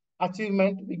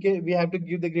achievement, we have to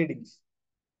give the gradings.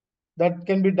 That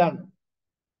can be done.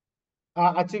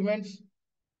 Achievements,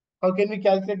 how can we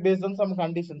calculate based on some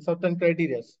conditions, certain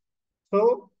criteria? So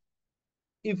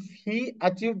if he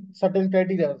achieved certain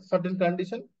criteria, certain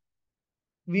condition,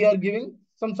 we are giving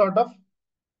some sort of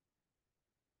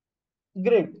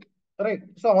grade, right?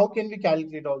 So how can we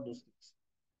calculate all those things?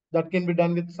 That can be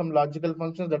done with some logical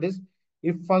functions, that is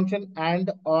if function and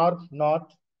or not.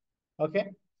 Okay.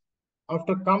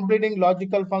 After completing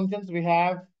logical functions, we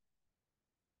have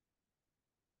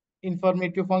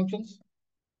informative functions.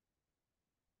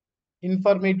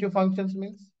 Informative functions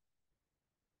means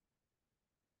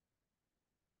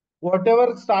whatever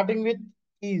starting with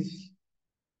is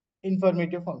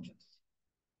informative functions.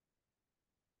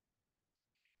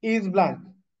 Is blank.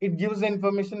 It gives the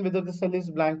information whether the cell is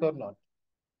blank or not.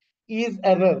 Is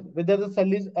error, whether the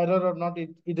cell is error or not,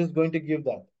 it is going to give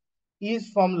that. Is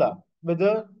formula,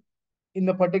 whether in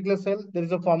the particular cell there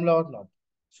is a formula or not.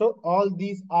 So all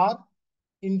these are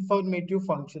informative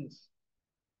functions.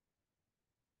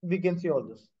 We can see all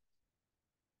this.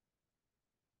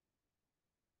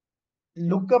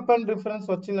 Lookup and reference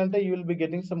వచ్చిందంటే you will be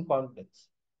getting some context.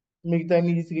 మిగతా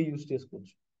ఈజీగా use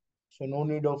చేసుకోవచ్చు. So no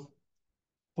need of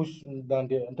push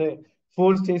దాంట్లో అంటే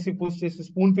force చేసి push చేసి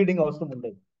spoon feeding అవసరం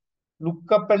ఉండదు.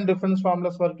 Lookup and reference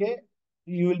formulas వరకే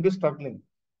you will be struggling.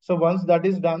 So once that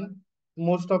is done,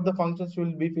 most of the functions you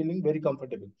will be feeling very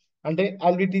comfortable. అంటే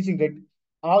I'll be teaching that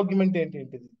argument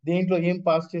ఏంటిది, దేంట్లో ఏం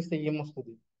pass చేస్తే ఏం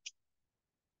వస్తుంది.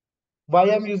 Why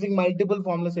I'm using multiple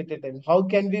formulas at a time? How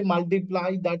can we multiply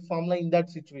that formula in that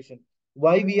situation?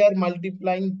 Why we are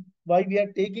multiplying? Why we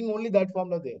are taking only that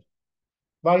formula there?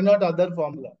 Why not other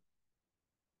formula?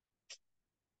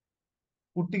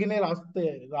 ఉట్టిగానే రాస్తే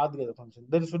రాదు కదా function.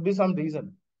 There should be some reason.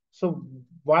 So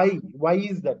why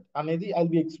is that అనేది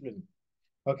I'll be explaining.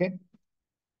 Okay.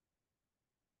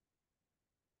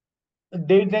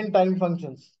 Date and time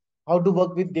functions. How to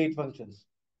work with date functions.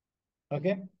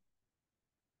 Okay.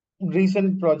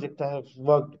 Recent project I have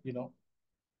worked,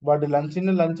 వాడు lunch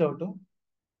in lunch out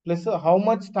plus how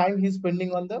much time he's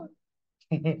spending on the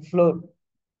floor.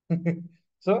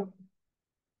 So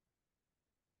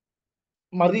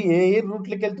మరి ఏ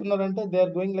రూట్లకి వెళ్తున్నారంటే they are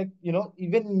going like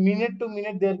even minute to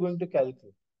minute they are going to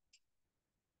calculate.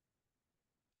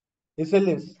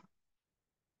 SLS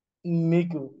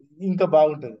మీకు ఇంకా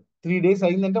బాగుంటుంది. 3 days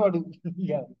అయిందంటే వాడు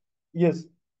yes.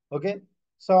 Okay.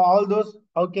 So all those,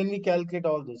 how can we calculate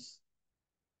all those?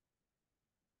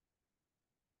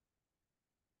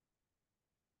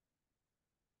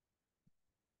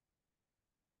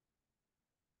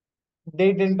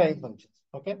 Date and time functions.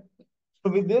 Okay. So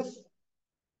with this,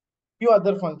 few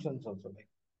other functions also like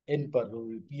NPER,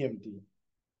 PMT,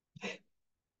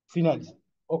 finance.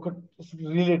 Okay,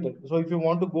 related. So if you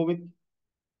want to go with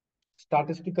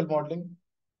statistical modeling,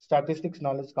 statistics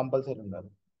knowledge compulsory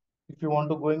ఉండాలి. If you want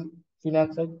to go in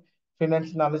finance side,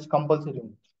 finance knowledge compulsory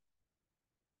ఉంది.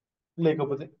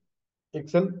 లేకపోతే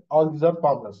Excel, all these are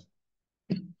formulas.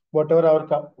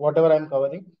 Whatever I'm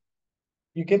covering,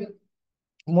 you can,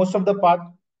 most of the part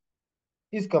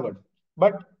is covered.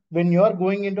 But when you are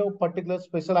going into a particular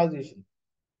specialization,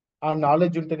 ఆ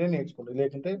knowledge ఉంటేనే నేర్చుకోండి,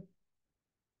 లేకుంటే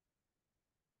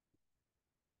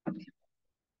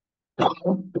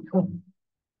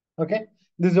okay.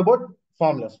 This is about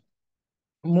formulas.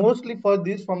 Mostly for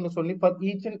these formulas only, for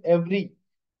each and every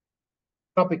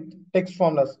topic, text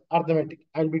formulas, arithmetic,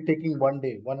 I'll be taking 1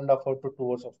 day, 1.5 hour to 2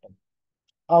 hours of time.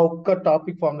 ఆ ఒక్క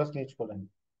topic formulas నేర్చుకోవాలండి.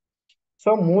 So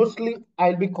mostly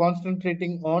I be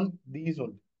concentrating on these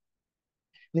only.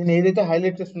 నేను ఏదైతే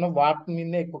highlight చేస్తున్నా వాటి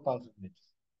మీదనే ఎక్కువ concentrate.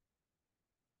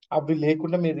 అవి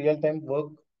లేకుండా మీ రియల్ టైం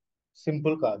వర్క్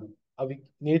సింపుల్ కాదు. అవి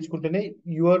నేర్చుకుంటేనే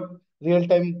your real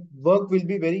time work will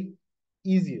be very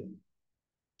easier.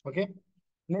 Okay.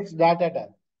 Next data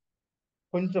tab,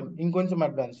 ఇంకొంచెం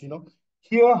advance.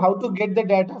 Here how to get the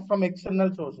data from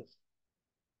external sources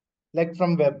like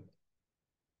from web.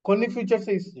 కొన్ని ఫీచర్స్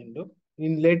ఇస్తుండు.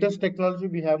 In latest technology,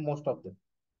 we have most of them.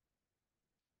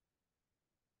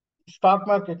 Stock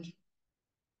market,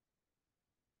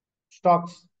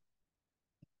 stocks,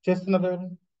 చేస్తున్నారు.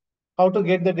 How to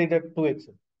get the data to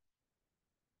Excel.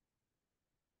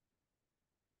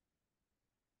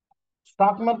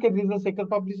 Stock market results ఎక్కడ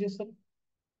publish చేస్తారు?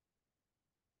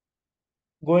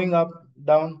 Going up,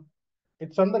 down.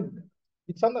 It's on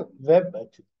the web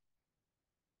actually.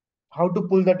 How to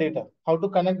pull the data? How to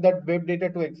connect that web data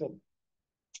to Excel?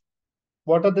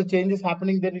 What are the changes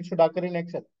happening there? It should occur in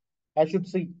Excel. I should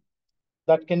see.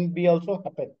 That can be also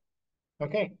happen.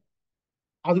 Okay.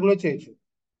 అది కూడా చేయొచ్చు.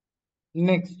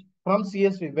 Next, from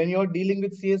CSV, when you're dealing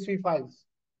with CSV files,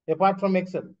 apart from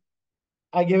Excel,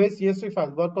 I gave a CSV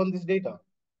file, work on this data.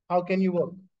 How can you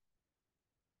work?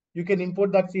 You can import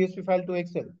that CSV file to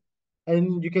Excel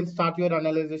and you can start your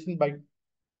analysis by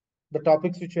the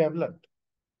topics which you have learned.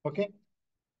 Okay.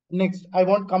 Next, I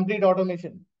want complete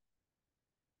automation.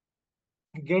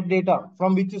 Get data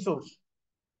from which source?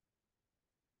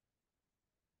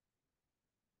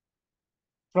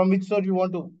 From which source you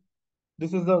want to?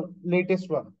 This is the latest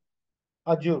one,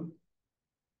 Azure.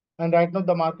 And right now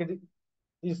the market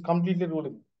is completely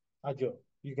ruling Azure.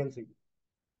 You can see.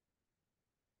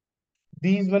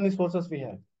 These many sources we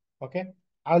have. Okay.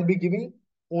 I'll be giving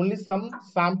only some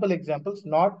sample examples,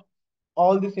 not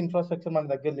all this infrastructure man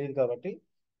దగ్గర లేదు కాబట్టి.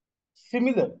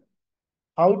 Similar,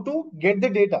 how to get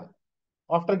the data.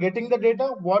 After getting the data,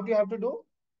 what you have to do,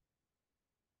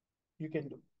 you can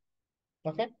do.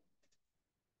 Okay.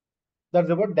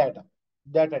 That's about data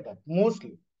type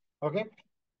mostly. Okay.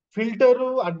 Filter,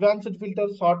 advanced filter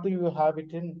sort you have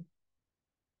it in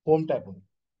home tab only.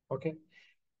 Okay.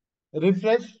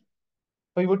 Refresh,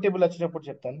 pivot table వచ్చినప్పుడు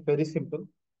చెప్తాను. Very simple.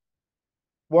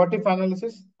 What if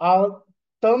analysis, ఆ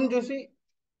term చూసి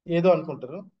ఏదో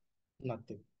అనుకుంటారు.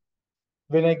 Nothing.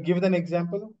 When I give an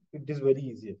example, it is very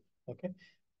easy. Okay.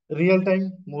 Real time,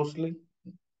 mostly,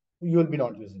 you will be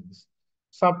not using this.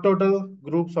 Subtotal,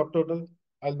 group subtotal,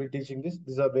 I'll be teaching this.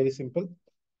 These are very simple.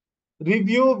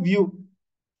 Review, view.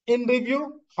 In review,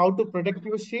 how to protect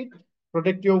your sheet,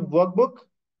 protect your workbook.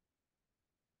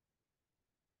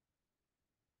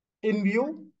 In view,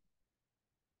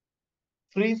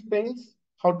 freeze panes,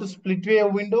 how to split away a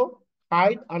window,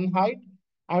 hide, unhide,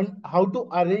 and how to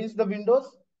arrange the windows.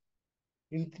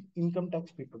 Income tax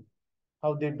people, how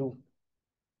they do.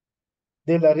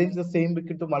 They'll arrange the same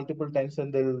wicket to multiple times and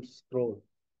they'll scroll.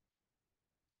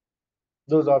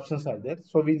 Those options are there.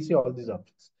 So we'll see all these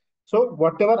options. So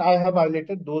whatever I have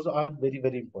highlighted, those are very,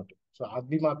 very important. So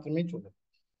అవి మాత్రమే చూడండి.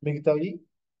 మిగతావి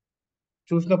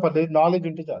చూసిన పర్లేదు, knowledge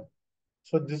ఉంటే చాలు.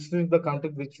 So this is the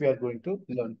content which we are going to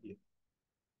learn here.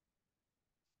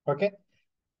 Okay.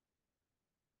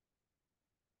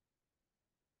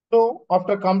 So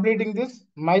after completing this,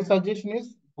 my suggestion is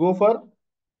go for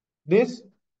this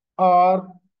or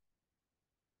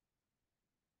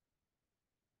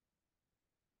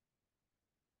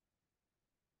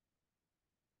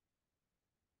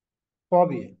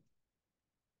hobby.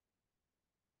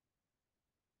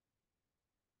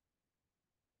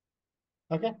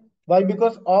 Okay. Why?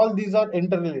 Because all these are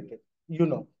interrelated, you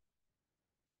know.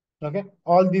 Okay.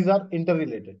 All these are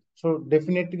interrelated. So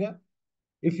definitely,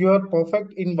 if you are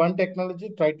perfect in one technology,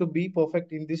 try to be perfect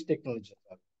in this technology,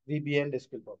 VBA and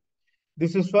SQL Copy.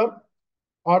 This is for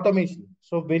automation.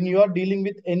 So when you are dealing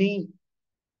with any,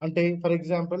 for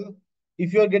example,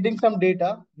 if you are getting some data,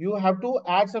 you have to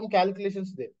add some calculations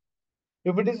there.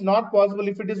 If it is not possible,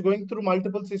 if it is going through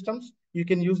multiple systems, you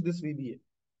can use this VBA.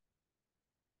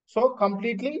 So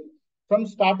completely from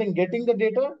starting getting the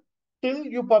data till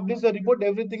you publish the report,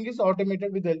 everything is automated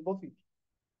with the help of it.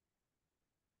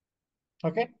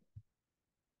 Okay.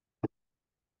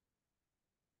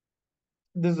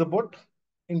 This is about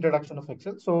introduction of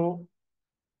Excel. So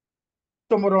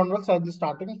tomorrow onwards, I'll be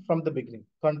starting from the beginning.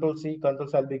 Control C, Control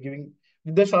C, I'll be giving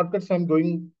with the shortcuts.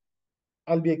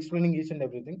 I'll be explaining each and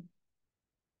everything.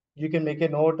 You can make a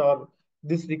note or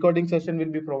this recording session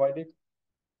will be provided.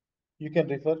 You can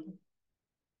refer.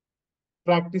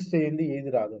 Practice చేయండి, ఏది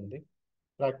రాదండి.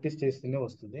 Practice చేస్తేనే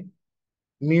వస్తుంది.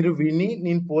 మీరు విని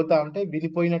నేను పోతా అంటే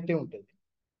వినిపోయినట్టే ఉంటుంది.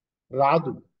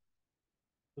 రాదు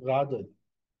రాదు అది.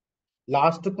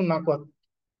 లాస్ట్కు నాకు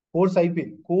కోర్స్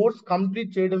అయిపోయింది. కోర్స్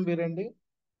కంప్లీట్ చేయడం వేరండి,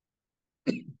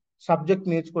 సబ్జెక్ట్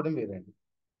నేర్చుకోవడం వేరండి.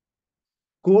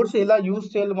 కోర్స్ ఎలా యూజ్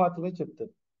చేయాలో మాత్రమే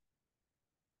చెప్తారు.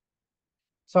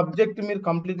 సబ్జెక్ట్ మీరు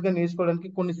కంప్లీట్ గా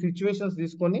నేర్చుకోవడానికి కొన్ని సిచ్యువేషన్స్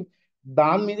తీసుకొని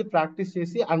దాని మీద ప్రాక్టీస్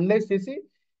చేసి అనలైజ్ చేసి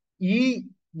ఈ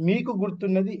మీకు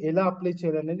గుర్తున్నది ఎలా అప్లై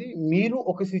చేయాలనేది మీరు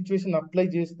ఒక సిచ్యువేషన్ అప్లై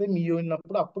చేస్తే మీ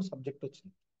ఉన్నప్పుడు అప్పుడు సబ్జెక్ట్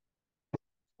వచ్చింది.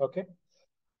 Okay.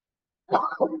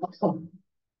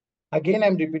 Again,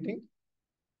 I'm repeating,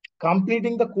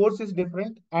 completing the course is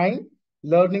different and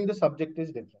learning the subject is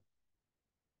different.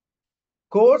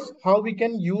 Course, how we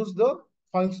can use the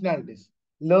functionalities.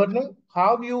 Learning,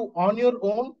 how you on your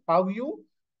own, how you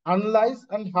analyze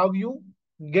and how you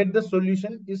get the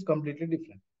solution is completely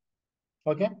different.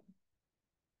 Okay.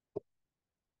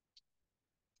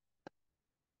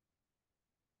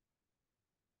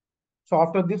 So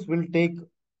after this, we'll take,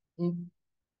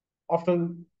 after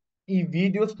ఈ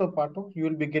videos తో పాటు you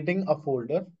will be getting a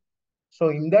folder. So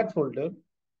in that folder,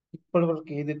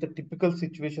 ఇప్పటివరకు ఏదైతే typical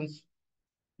situations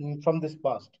from this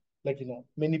past, Like,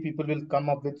 many people will come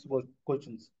up with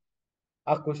questions.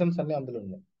 ఆ questions అన్ని అందులో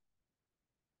ఉన్నాయి.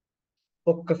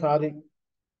 ఒక్కసారి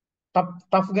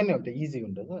టఫ్ గానే ఉంటాయి, ఈజీగా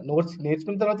ఉంటుంది. నోట్స్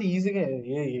నేర్చుకున్న తర్వాత ఈజీగా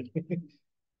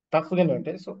టఫ్ గానే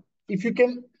ఉంటాయి. సో ఇఫ్ యూ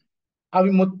కెన్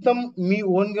అవి మొత్తం మీ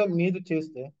ఓన్ గా మీరు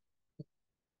చేస్తే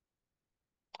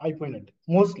అయిపోయినట్టు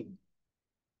mostly.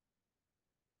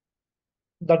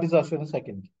 That is assurance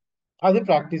second. అది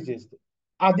ప్రాక్టీస్ చేస్తే,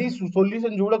 అది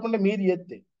సొల్యూషన్ చూడకుండా మీరు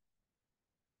చేస్తే,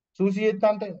 చూసి చేస్తా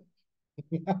అంటే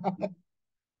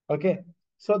okay.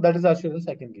 So that is assurance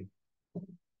second give.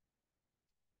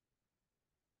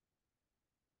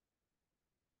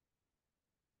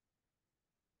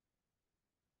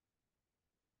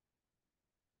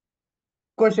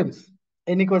 Questions?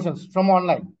 Any questions from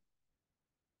online?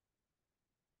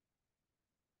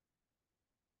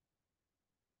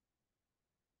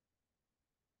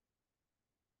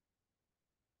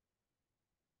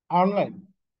 Online.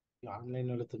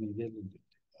 Online.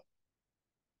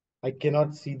 I cannot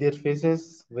see their faces,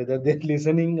 whether they're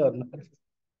listening or not.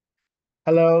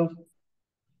 Hello.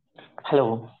 Hello.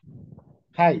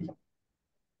 Hi.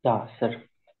 Yeah, sir.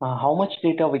 How much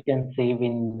data we can save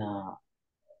in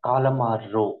column or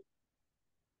row?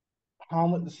 How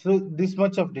much? So this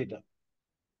much of data.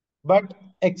 But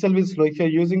Excel will slow. If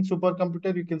you're using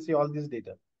supercomputer, you can see all this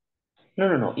data.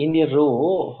 No. In a row,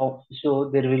 so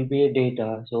there will be a data.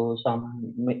 So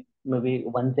maybe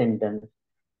one sentence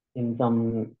in some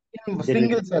In there will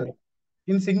single be cell.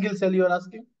 In single cell, you are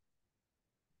asking?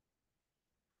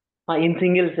 in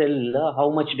single cell, how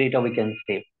much data we can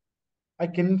save? I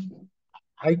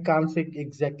can't say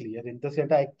exactly. In the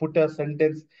center, I put a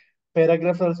sentence,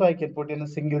 paragraph also I can put in a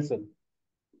single cell.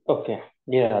 Okay.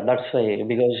 Yeah, that's why,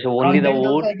 because only the Content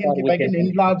also words I can are keep. we I can can.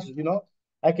 enlarge,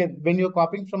 I can, when you're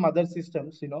copying from other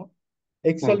systems,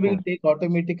 Excel will Mm-hmm. take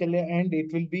automatically and it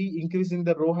will be increasing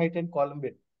the row height and column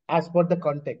width as per the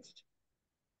context.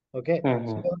 Okay. So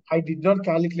Mm-hmm. I did not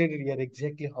calculate it here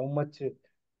exactly how much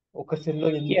ఒక cell లో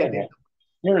ఎంత Yeah. data.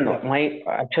 No.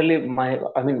 Yeah.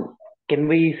 I mean, can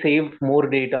we save more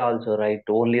data also, right?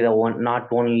 Only the one, not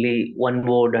only one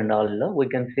word and all. We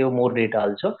can save more data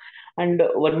also. And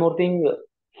one more thing,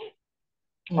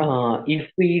 Mm. if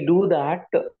we do that,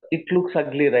 it looks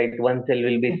ugly, right? One cell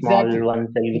will be small, Exactly. one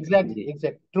cell will Exactly. be.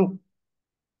 Exactly. True.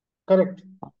 Correct.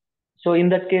 So in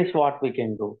that case, what we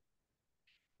can do?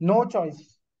 No choice.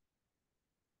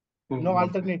 No Mm-hmm.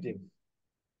 alternative.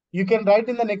 You can write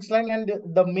in the next line and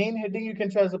the main heading you can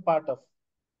show as a part of.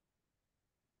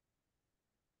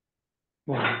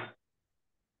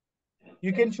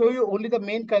 You can show you only the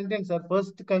main contents or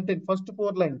first content, first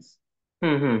 4 lines.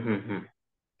 Mm-hmm.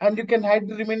 And you can hide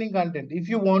the remaining content if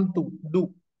you want to do.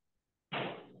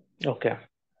 Okay.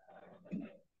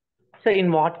 So in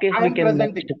what case I we am can next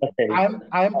presenting. the cell?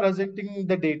 I am presenting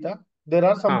the data. There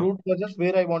are some Huh. root causes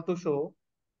where I want to show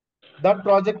that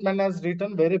project man has written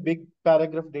very big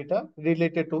paragraph data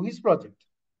related to his project.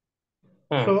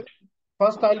 So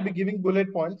first I'll be giving bullet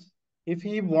points. If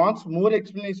he wants more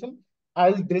explanation,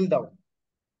 I'll drill down.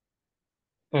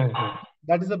 Mm-hmm.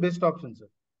 That is the best option, sir.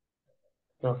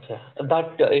 Okay. That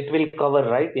it will cover,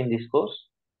 right, in this course?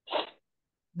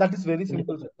 That is very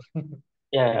simple, sir.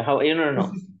 Yeah. How? This No.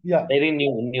 is, yeah. Very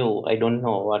new. I don't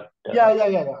know what. Yeah.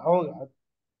 Oh,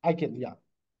 I can, yeah.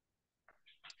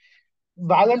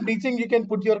 While I'm teaching, you can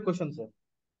put your questions, sir,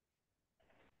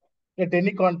 at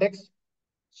any context.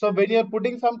 So when you're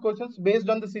putting some questions based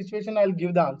on the situation, I'll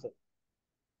give the answer.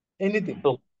 Anything.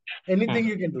 So, Anything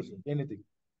you can do, sir. Anything.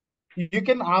 You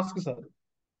can ask, sir.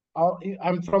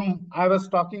 I was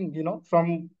talking,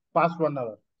 from past 1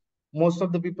 hour. Most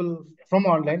of the people from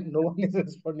online, no one is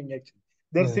responding actually.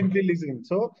 They're simply listening.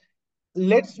 So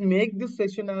let's make this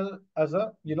session as a,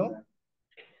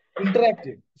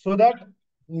 interactive so that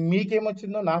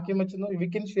మీకేమొచ్చిందో నాకేమొచ్చిందో we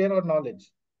can share our knowledge.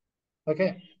 Okay.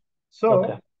 So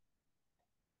okay.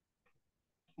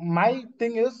 my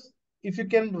thing is, if you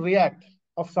can react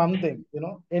of something,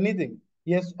 anything,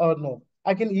 yes or no,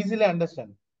 I can easily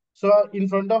understand. So in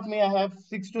front of me I have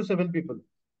 6 to 7 people.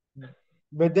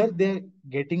 Whether they're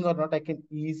getting or not, I can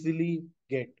easily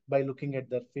get by looking at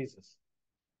their faces.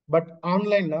 But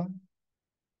online now,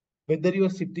 whether you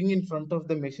are sitting in front of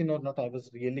the machine or not, I was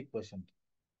really questioned.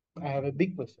 I have a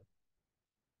big question.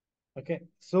 Okay.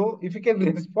 So if you can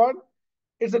respond,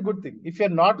 it's a good thing. If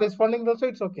you're not responding also,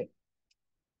 it's okay.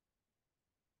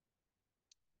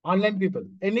 Online people,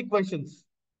 any questions?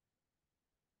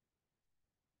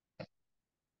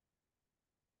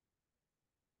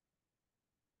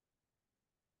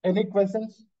 Any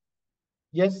questions?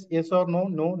 Yes or no?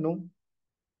 No.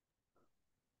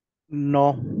 No.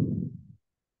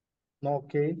 No,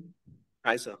 okay.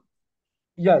 Hi, sir.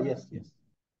 Yeah, yes.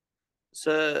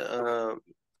 So,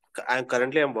 I'm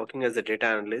working as a data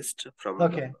analyst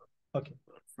Okay. Okay.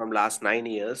 from last 9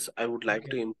 years. I would like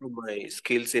Okay. to improve my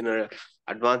skills in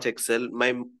advanced Excel.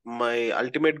 My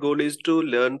ultimate goal is to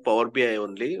learn Power BI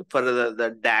only for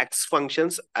the DAX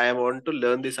functions. I want to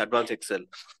learn this advanced Excel.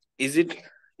 Is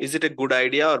it a good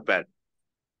idea or bad?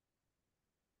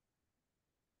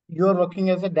 You are working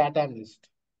as a data analyst.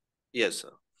 Yes,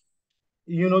 sir.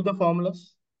 You know the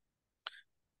formulas?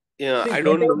 Yeah, See, I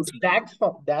don't know.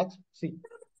 DAX. See,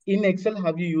 in Excel,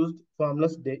 have you used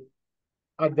formulas,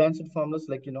 advanced formulas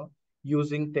like,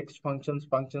 using text functions,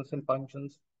 and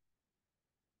functions?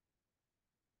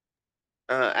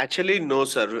 Actually, no,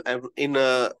 sir. In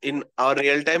our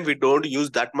real time, we don't use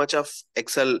that much of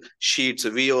Excel sheets.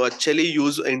 We actually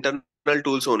use internal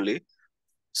tools only.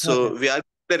 So Okay. we are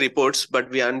the reports, but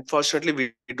we unfortunately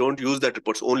we don't use that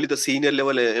reports. Only the senior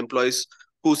level employees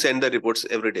who send the reports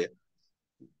every day.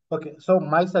 Okay. So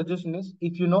my suggestion is,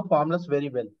 if you know formulas very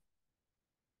well,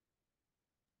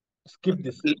 skip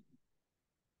this. L-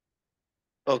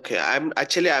 Okay, I'm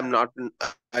not.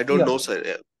 I don't know, Yeah. sir.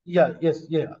 Yeah. Yes.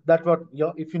 Yeah. That's what.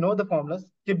 Yeah. If you know the formulas,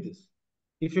 skip this.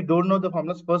 If you don't know the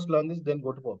formulas, first learn this, then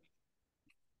go to Power.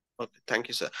 Okay, thank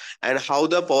you, sir. And how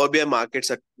the Power BI markets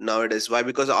are nowadays? Why?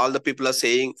 Because all the people are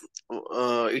saying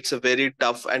it's a very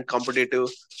tough and competitive.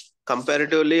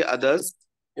 Comparatively, others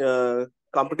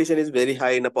competition is very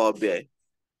high in a Power BI.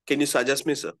 Can you suggest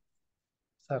me, sir?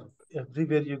 Sir,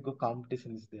 everywhere you go,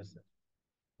 competition is there, sir.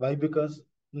 Why? Because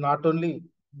not only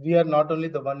we are not only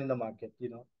the one in the market,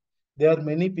 there are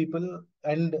many people,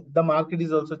 and the market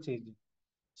is also changing.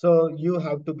 So you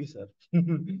have to be, sir.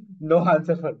 No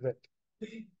answer for that.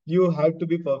 You have to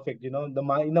be perfect. In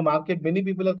the market, many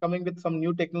people are coming with some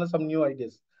new technology, some new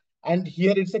ideas. And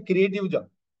here it's a creative job.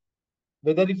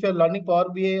 Whether if you're learning Power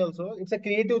BI also, it's a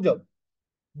creative job.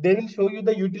 They will show you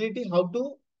the utility, how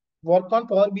to work on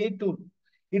Power BI tool.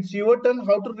 It's your turn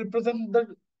how to represent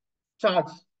the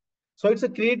charts. So it's a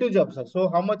creative job, sir. So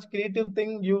how much creative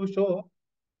thing you show,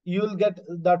 you will get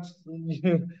that.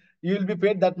 You will be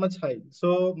paid that much high.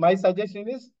 So my suggestion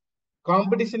is,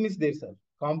 competition is there, sir.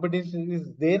 Competition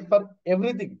is there for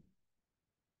everything,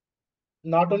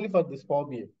 not only for this Power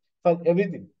BI, for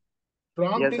everything.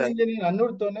 Prompt Yes, sir. engineering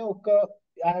Annurtone Oka,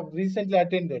 I have recently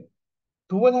attended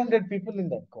 1,200 people in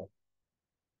that call.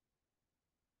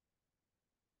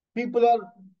 People are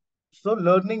so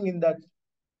learning in that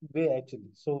way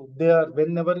actually. So they are,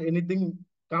 whenever anything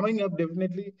coming up,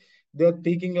 definitely they're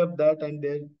taking up that, and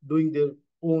they're doing their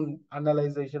own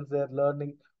analyzations. They're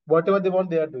learning whatever they want,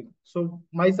 they are doing. So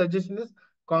my suggestion is,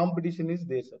 competition is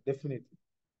there, sir, definitely.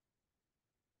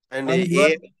 And And you A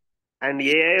are, and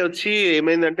AI వచ్చి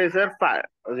ఏమైందంటే sir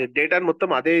data మొత్తం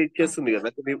అదే ఇచ్చేస్తుంది కదా,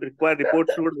 required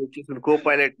reports కూడా ఇచ్చేస్తుంది co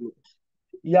pilot.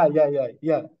 yeah,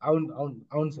 అవును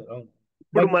sir, అవును.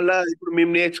 ఇప్పుడు But మళ్ళా ఇప్పుడు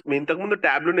మేము ఇంతకు ముందు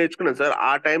ట్యాబ్లు నేర్చుకున్నాం సార్.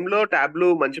 ఆ టైంలో ట్యాబ్లు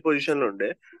మంచి పొజిషన్ లో ఉండే.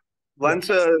 yeah,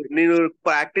 వన్స్ నేను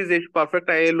ప్రాక్టీస్ చేసి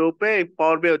పర్ఫెక్ట్ అయ్యే లోపే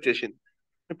పవర్ బై వచ్చేసింది.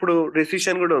 ఇప్పుడు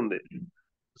రెసిషన్ కూడా ఉంది.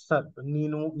 సార్,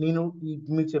 నేను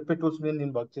మీరు చెప్పే టూల్స్ మీద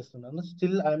నేను వర్క్ చేస్తున్నాను.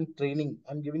 Still I'm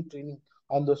giving training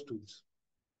on those tools.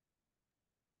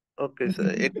 Okay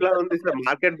sir. ఎట్లా ఉంది సార్?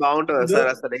 మార్కెట్ బాగుంటుందా సార్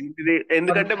అసలు? ఏంటిది?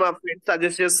 ఎందుకంటే మా ఫ్రెండ్స్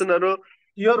సజెస్ట్ చేస్తున్నారు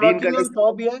యు ఆర్ వర్కింగ్ దీనికంటే. On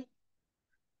power BI?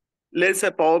 లేదు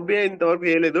సార్, పవర్ బిఐ ఇంతవరకు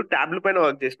చేయలేదు. ట్యాబ్ల పైన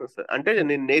వర్క్ చేసిన సార్. అంటే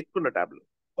నేను నేర్చుకున్న ట్యాబ్లు.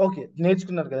 ఓకే,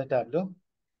 నేర్చుకున్నారు కదా ట్యాబ్లో.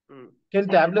 కెన్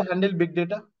ట్యాబ్లో హ్యాండిల్ బిగ్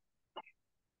డేటా?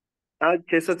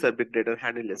 చేస్తుంది సార్, బిగ్ డేటా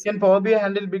హ్యాండిల్ చేస్తుంది. Can power BI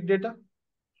handle big data?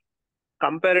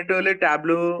 Comparatively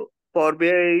ట్యాబ్లు power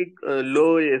BI లో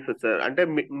చేస్తుంది సార్. అంటే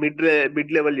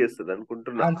మిడ్ లెవెల్ చేస్తుంది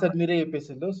అనుకుంటున్నా. ఆన్సర్ మీరే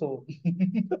చెప్పేసిండు. సో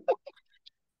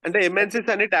అంటే ఎంఎన్సీస్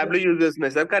అన్ని ట్యాబ్లు యూజ్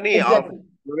చేస్తున్నాయి సార్. కానీ ఎగ్జాక్ట్లీ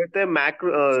ఎవరైతే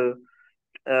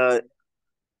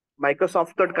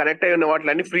మైక్రోసాఫ్ట్ తోటి కనెక్ట్ అయి ఉన్న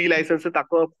వాటిని ఫ్రీ లైసెన్స్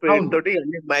తక్కువ పేరు తోటి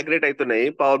అన్ని మైగ్రేట్ అవుతున్నాయి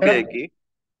power బిఐకి.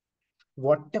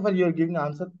 whatever you are giving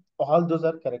answer, all those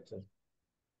are correct, sir.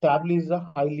 Tableau is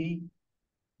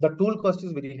the tool cost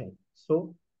is very high. So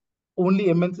only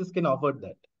MNCs can afford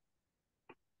that.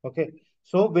 Okay.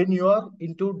 So when you are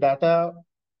into data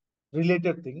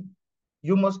related thing,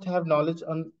 you must have knowledge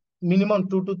on minimum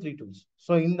 2 to 3 tools.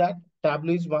 So in that,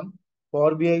 Tableau is one,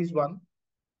 Power BI is one,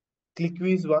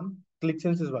 ClickView is one,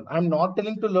 ClickSense is one. I'm not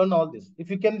telling to learn all this. If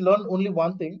you can learn only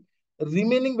one thing,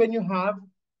 remaining when you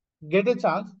get a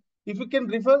chance, if you can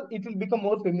refer, it will become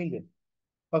more familiar.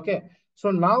 Okay. So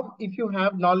now if you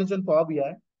have knowledge on Power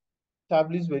BI,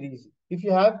 Tableau is very easy. If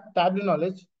you have Tableau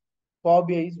knowledge, Power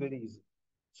BI is very easy.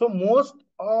 So most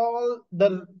all the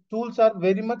tools are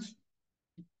very much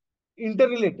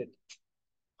interrelated.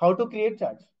 How to create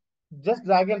charts? Just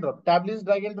drag and drop. Tableau is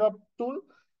drag and drop tool.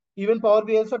 Even Power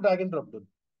BI is a drag and drop tool.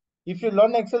 If you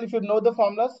learn Excel, if you know the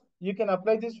formulas, you can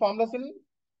apply these formulas in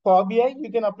Power BI,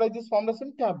 you can apply these formulas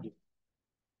in Tableau.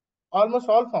 Almost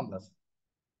all formulas.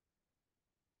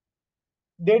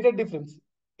 Data difference.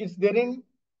 It's there in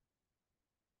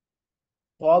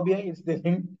Power BI, it's there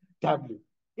in Tableau.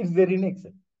 It's there in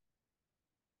Excel.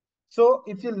 So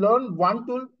if you learn one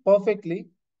tool perfectly,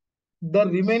 the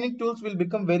remaining tools will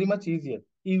become very much easier.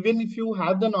 Even if you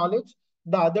have the knowledge,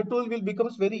 the other tool will become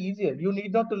very easier. You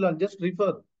need not to learn, just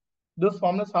refer those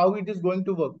formulas, how it is going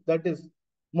to work. That is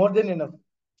more than enough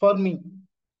for me.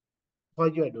 For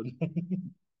you, I don't.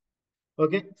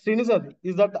 Okay, Srini sir,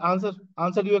 is that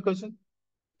answer your question?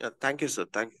 Yeah, thank you, sir.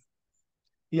 Thank you.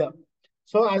 Yeah.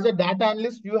 So as a data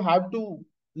analyst, you have to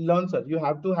learn, sir. You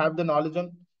have to have the knowledge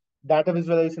on data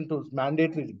visualization tools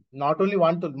mandatorily. Not only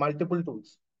one tool, multiple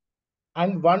tools,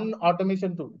 and one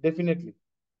automation tool, definitely.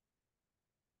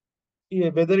 Yeah,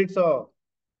 whether it's a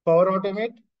Power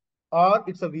Automate or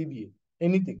it's a VBA,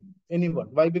 anything, anyone.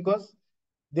 Why? Because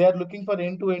they are looking for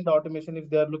end-to-end automation. If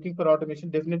they are looking for automation,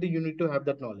 definitely you need to have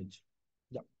that knowledge.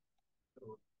 Yeah.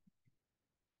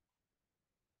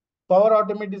 Power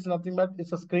Automate is nothing but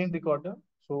it's a screen recorder.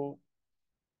 So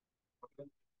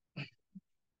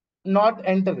not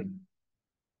entering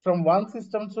from one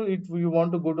system. So if you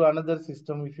want to go to another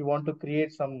system, if you want to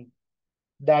create some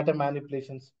data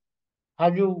manipulations,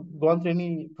 have you gone through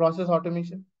any process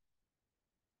automation?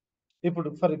 If for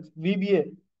VBA,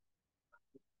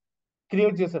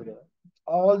 create చేశారు కదా,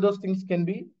 all those things can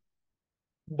be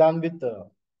done with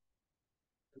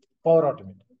Power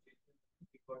Automate.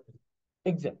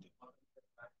 Exactly.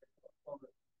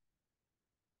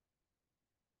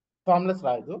 Formulas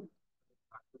రాయదు,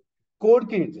 code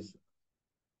create చేస్తారు.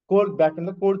 Code back in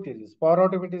the code creates. Power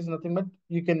Automate is nothing but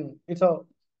you can, it's a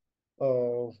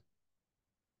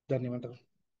దాన్ని ఏమంటారు,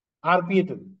 RPA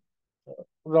tool,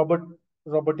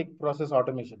 robotic process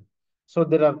automation. So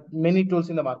there are many tools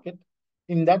in the market.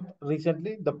 In that,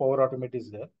 recently the Power Automate is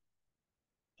there.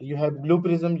 You have Blue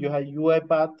Prism, you have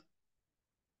UiPath.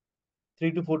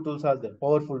 3 to 4 tools are there,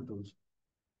 powerful tools.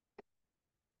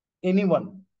 Anyone,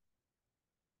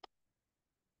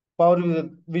 power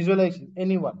visualization,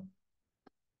 anyone,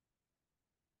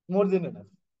 more than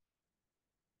enough.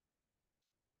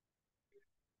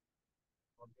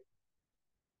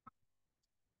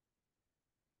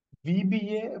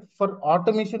 VBA for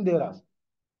automation, there are.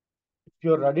 If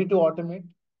you're ready to automate,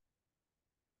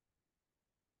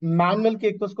 manual కి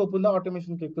ఎక్కువ scope ఉందా,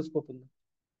 automation కి ఎక్కువ scope ఉందా?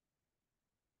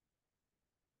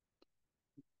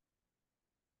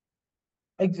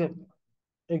 Exactly.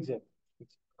 Exactly.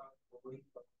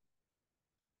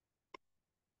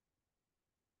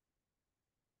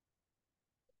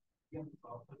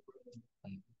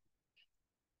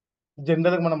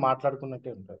 General గా మనం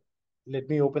మాట్లాడుకున్నట్టే ఉంటుంది. Let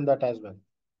me open that as well.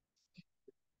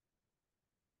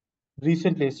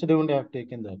 Recently, yesterday only I have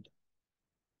taken that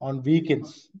on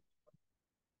weekends.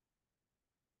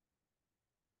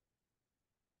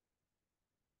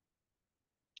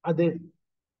 అదే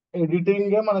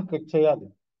ఎడిటింగ్ మనకు చేయాలి.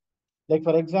 Like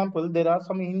for example, there are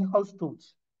some in-house tools.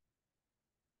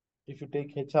 If you take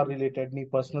HR related, any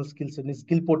personal skills, any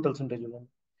skill portals,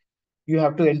 you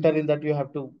have to enter in that. You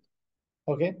have to,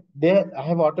 okay. There, I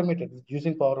have automated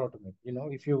using Power Automate.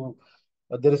 If you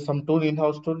there is some tool,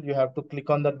 in-house tool, you have to click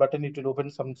on that button. It will open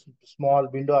some small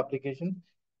window application,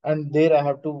 and there I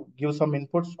have to give some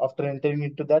inputs. After entering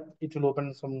into that, it will open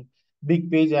some big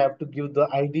page. I have to give the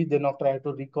ID. Then after I have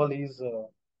to recall his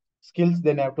skills.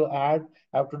 Then I have to add.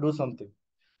 I have to do something.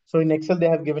 So in Excel,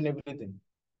 they have given everything.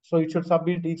 So it should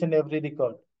submit each and every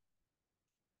record.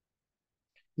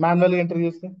 Manually enter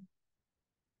చేస్తే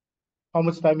how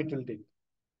much time it will take.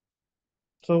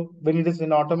 So when it is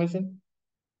in automation,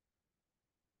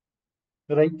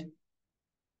 right?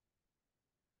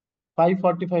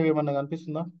 545 ఏమన్నా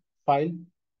కనిపిస్తుందా? File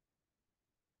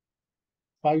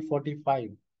 545.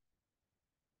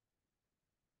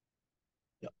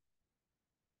 Yeah.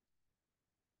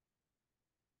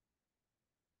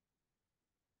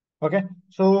 Okay.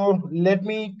 So let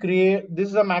me create. This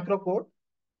is a macro code.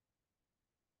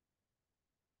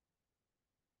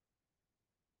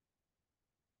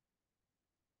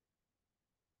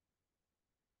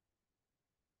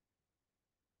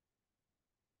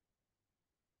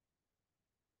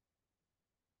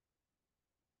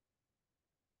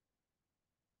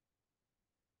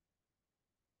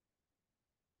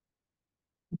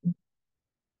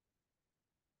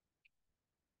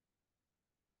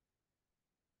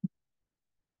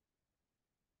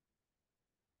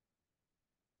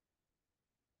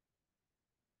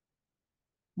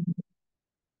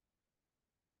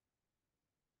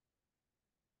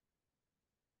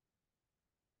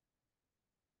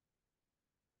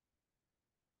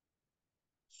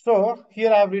 So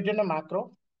here I have written a macro.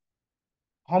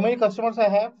 How many customers I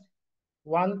have?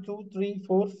 1, 2, 3,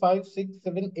 4, 5, 6,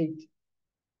 7, 8.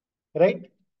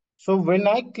 Right? So when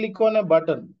I click on a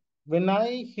button, when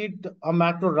I hit a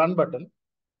macro run button,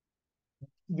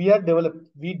 we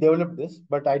developed this,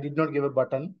 but I did not give a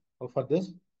button for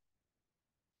this.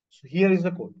 So here is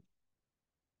the code.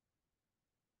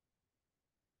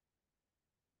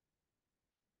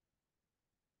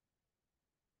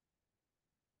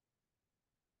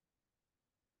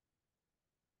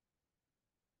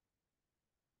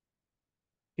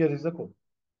 Here is the code.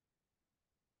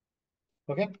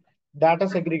 Okay, data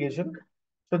segregation.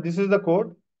 So this is the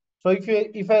code. So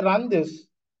if I run this,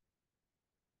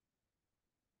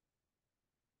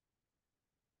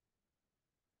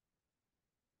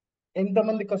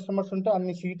 ఎంతమంది customers ఉంటే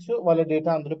అన్ని sheets వాళ్ళ data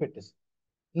అందులో పెట్టేసి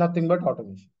nothing but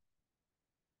automation.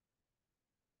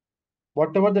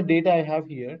 Whatever the data I have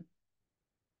here,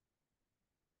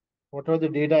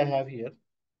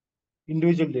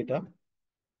 individual data,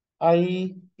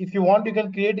 if you want, you can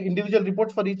create individual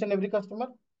reports for each and every customer,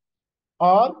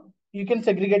 or you can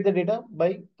segregate the data by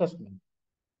customer.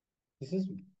 This is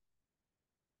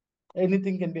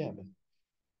anything can be happen.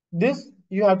 This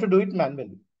you have to do it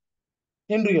manually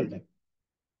in real time.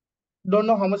 Don't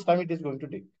know how much time it is going to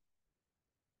take.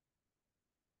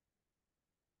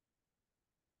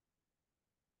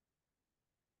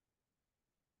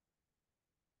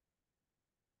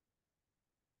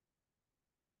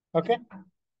 Okay.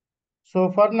 So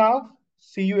for now,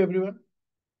 see you everyone.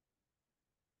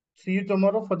 See you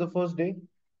tomorrow for the first day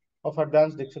of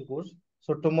advanced Excel course.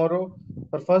 So tomorrow,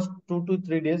 for first 2 to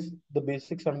 3 days, the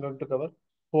basics I'm going to cover.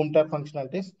 Home tab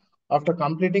functionalities. After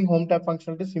completing home tab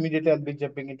functionalities, immediately I'll be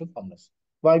jumping into formulas.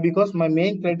 Why? Because my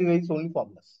main criteria is only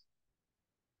formulas.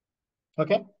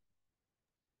 Okay.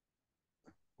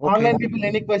 Online people,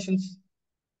 any questions?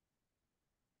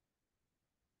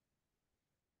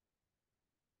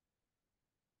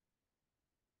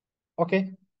 Okay.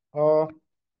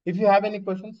 If you have any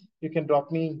questions, you can drop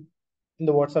me in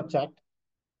the WhatsApp chat.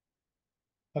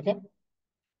 Okay.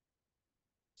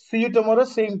 See you tomorrow,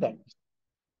 same time.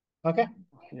 Okay.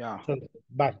 Yeah. So,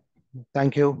 bye.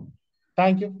 Thank you.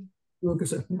 Thank you. Okay,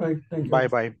 sir. Bye. Thank you. Bye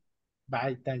bye.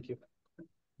 Bye. Thank you.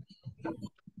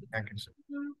 Thank you, sir.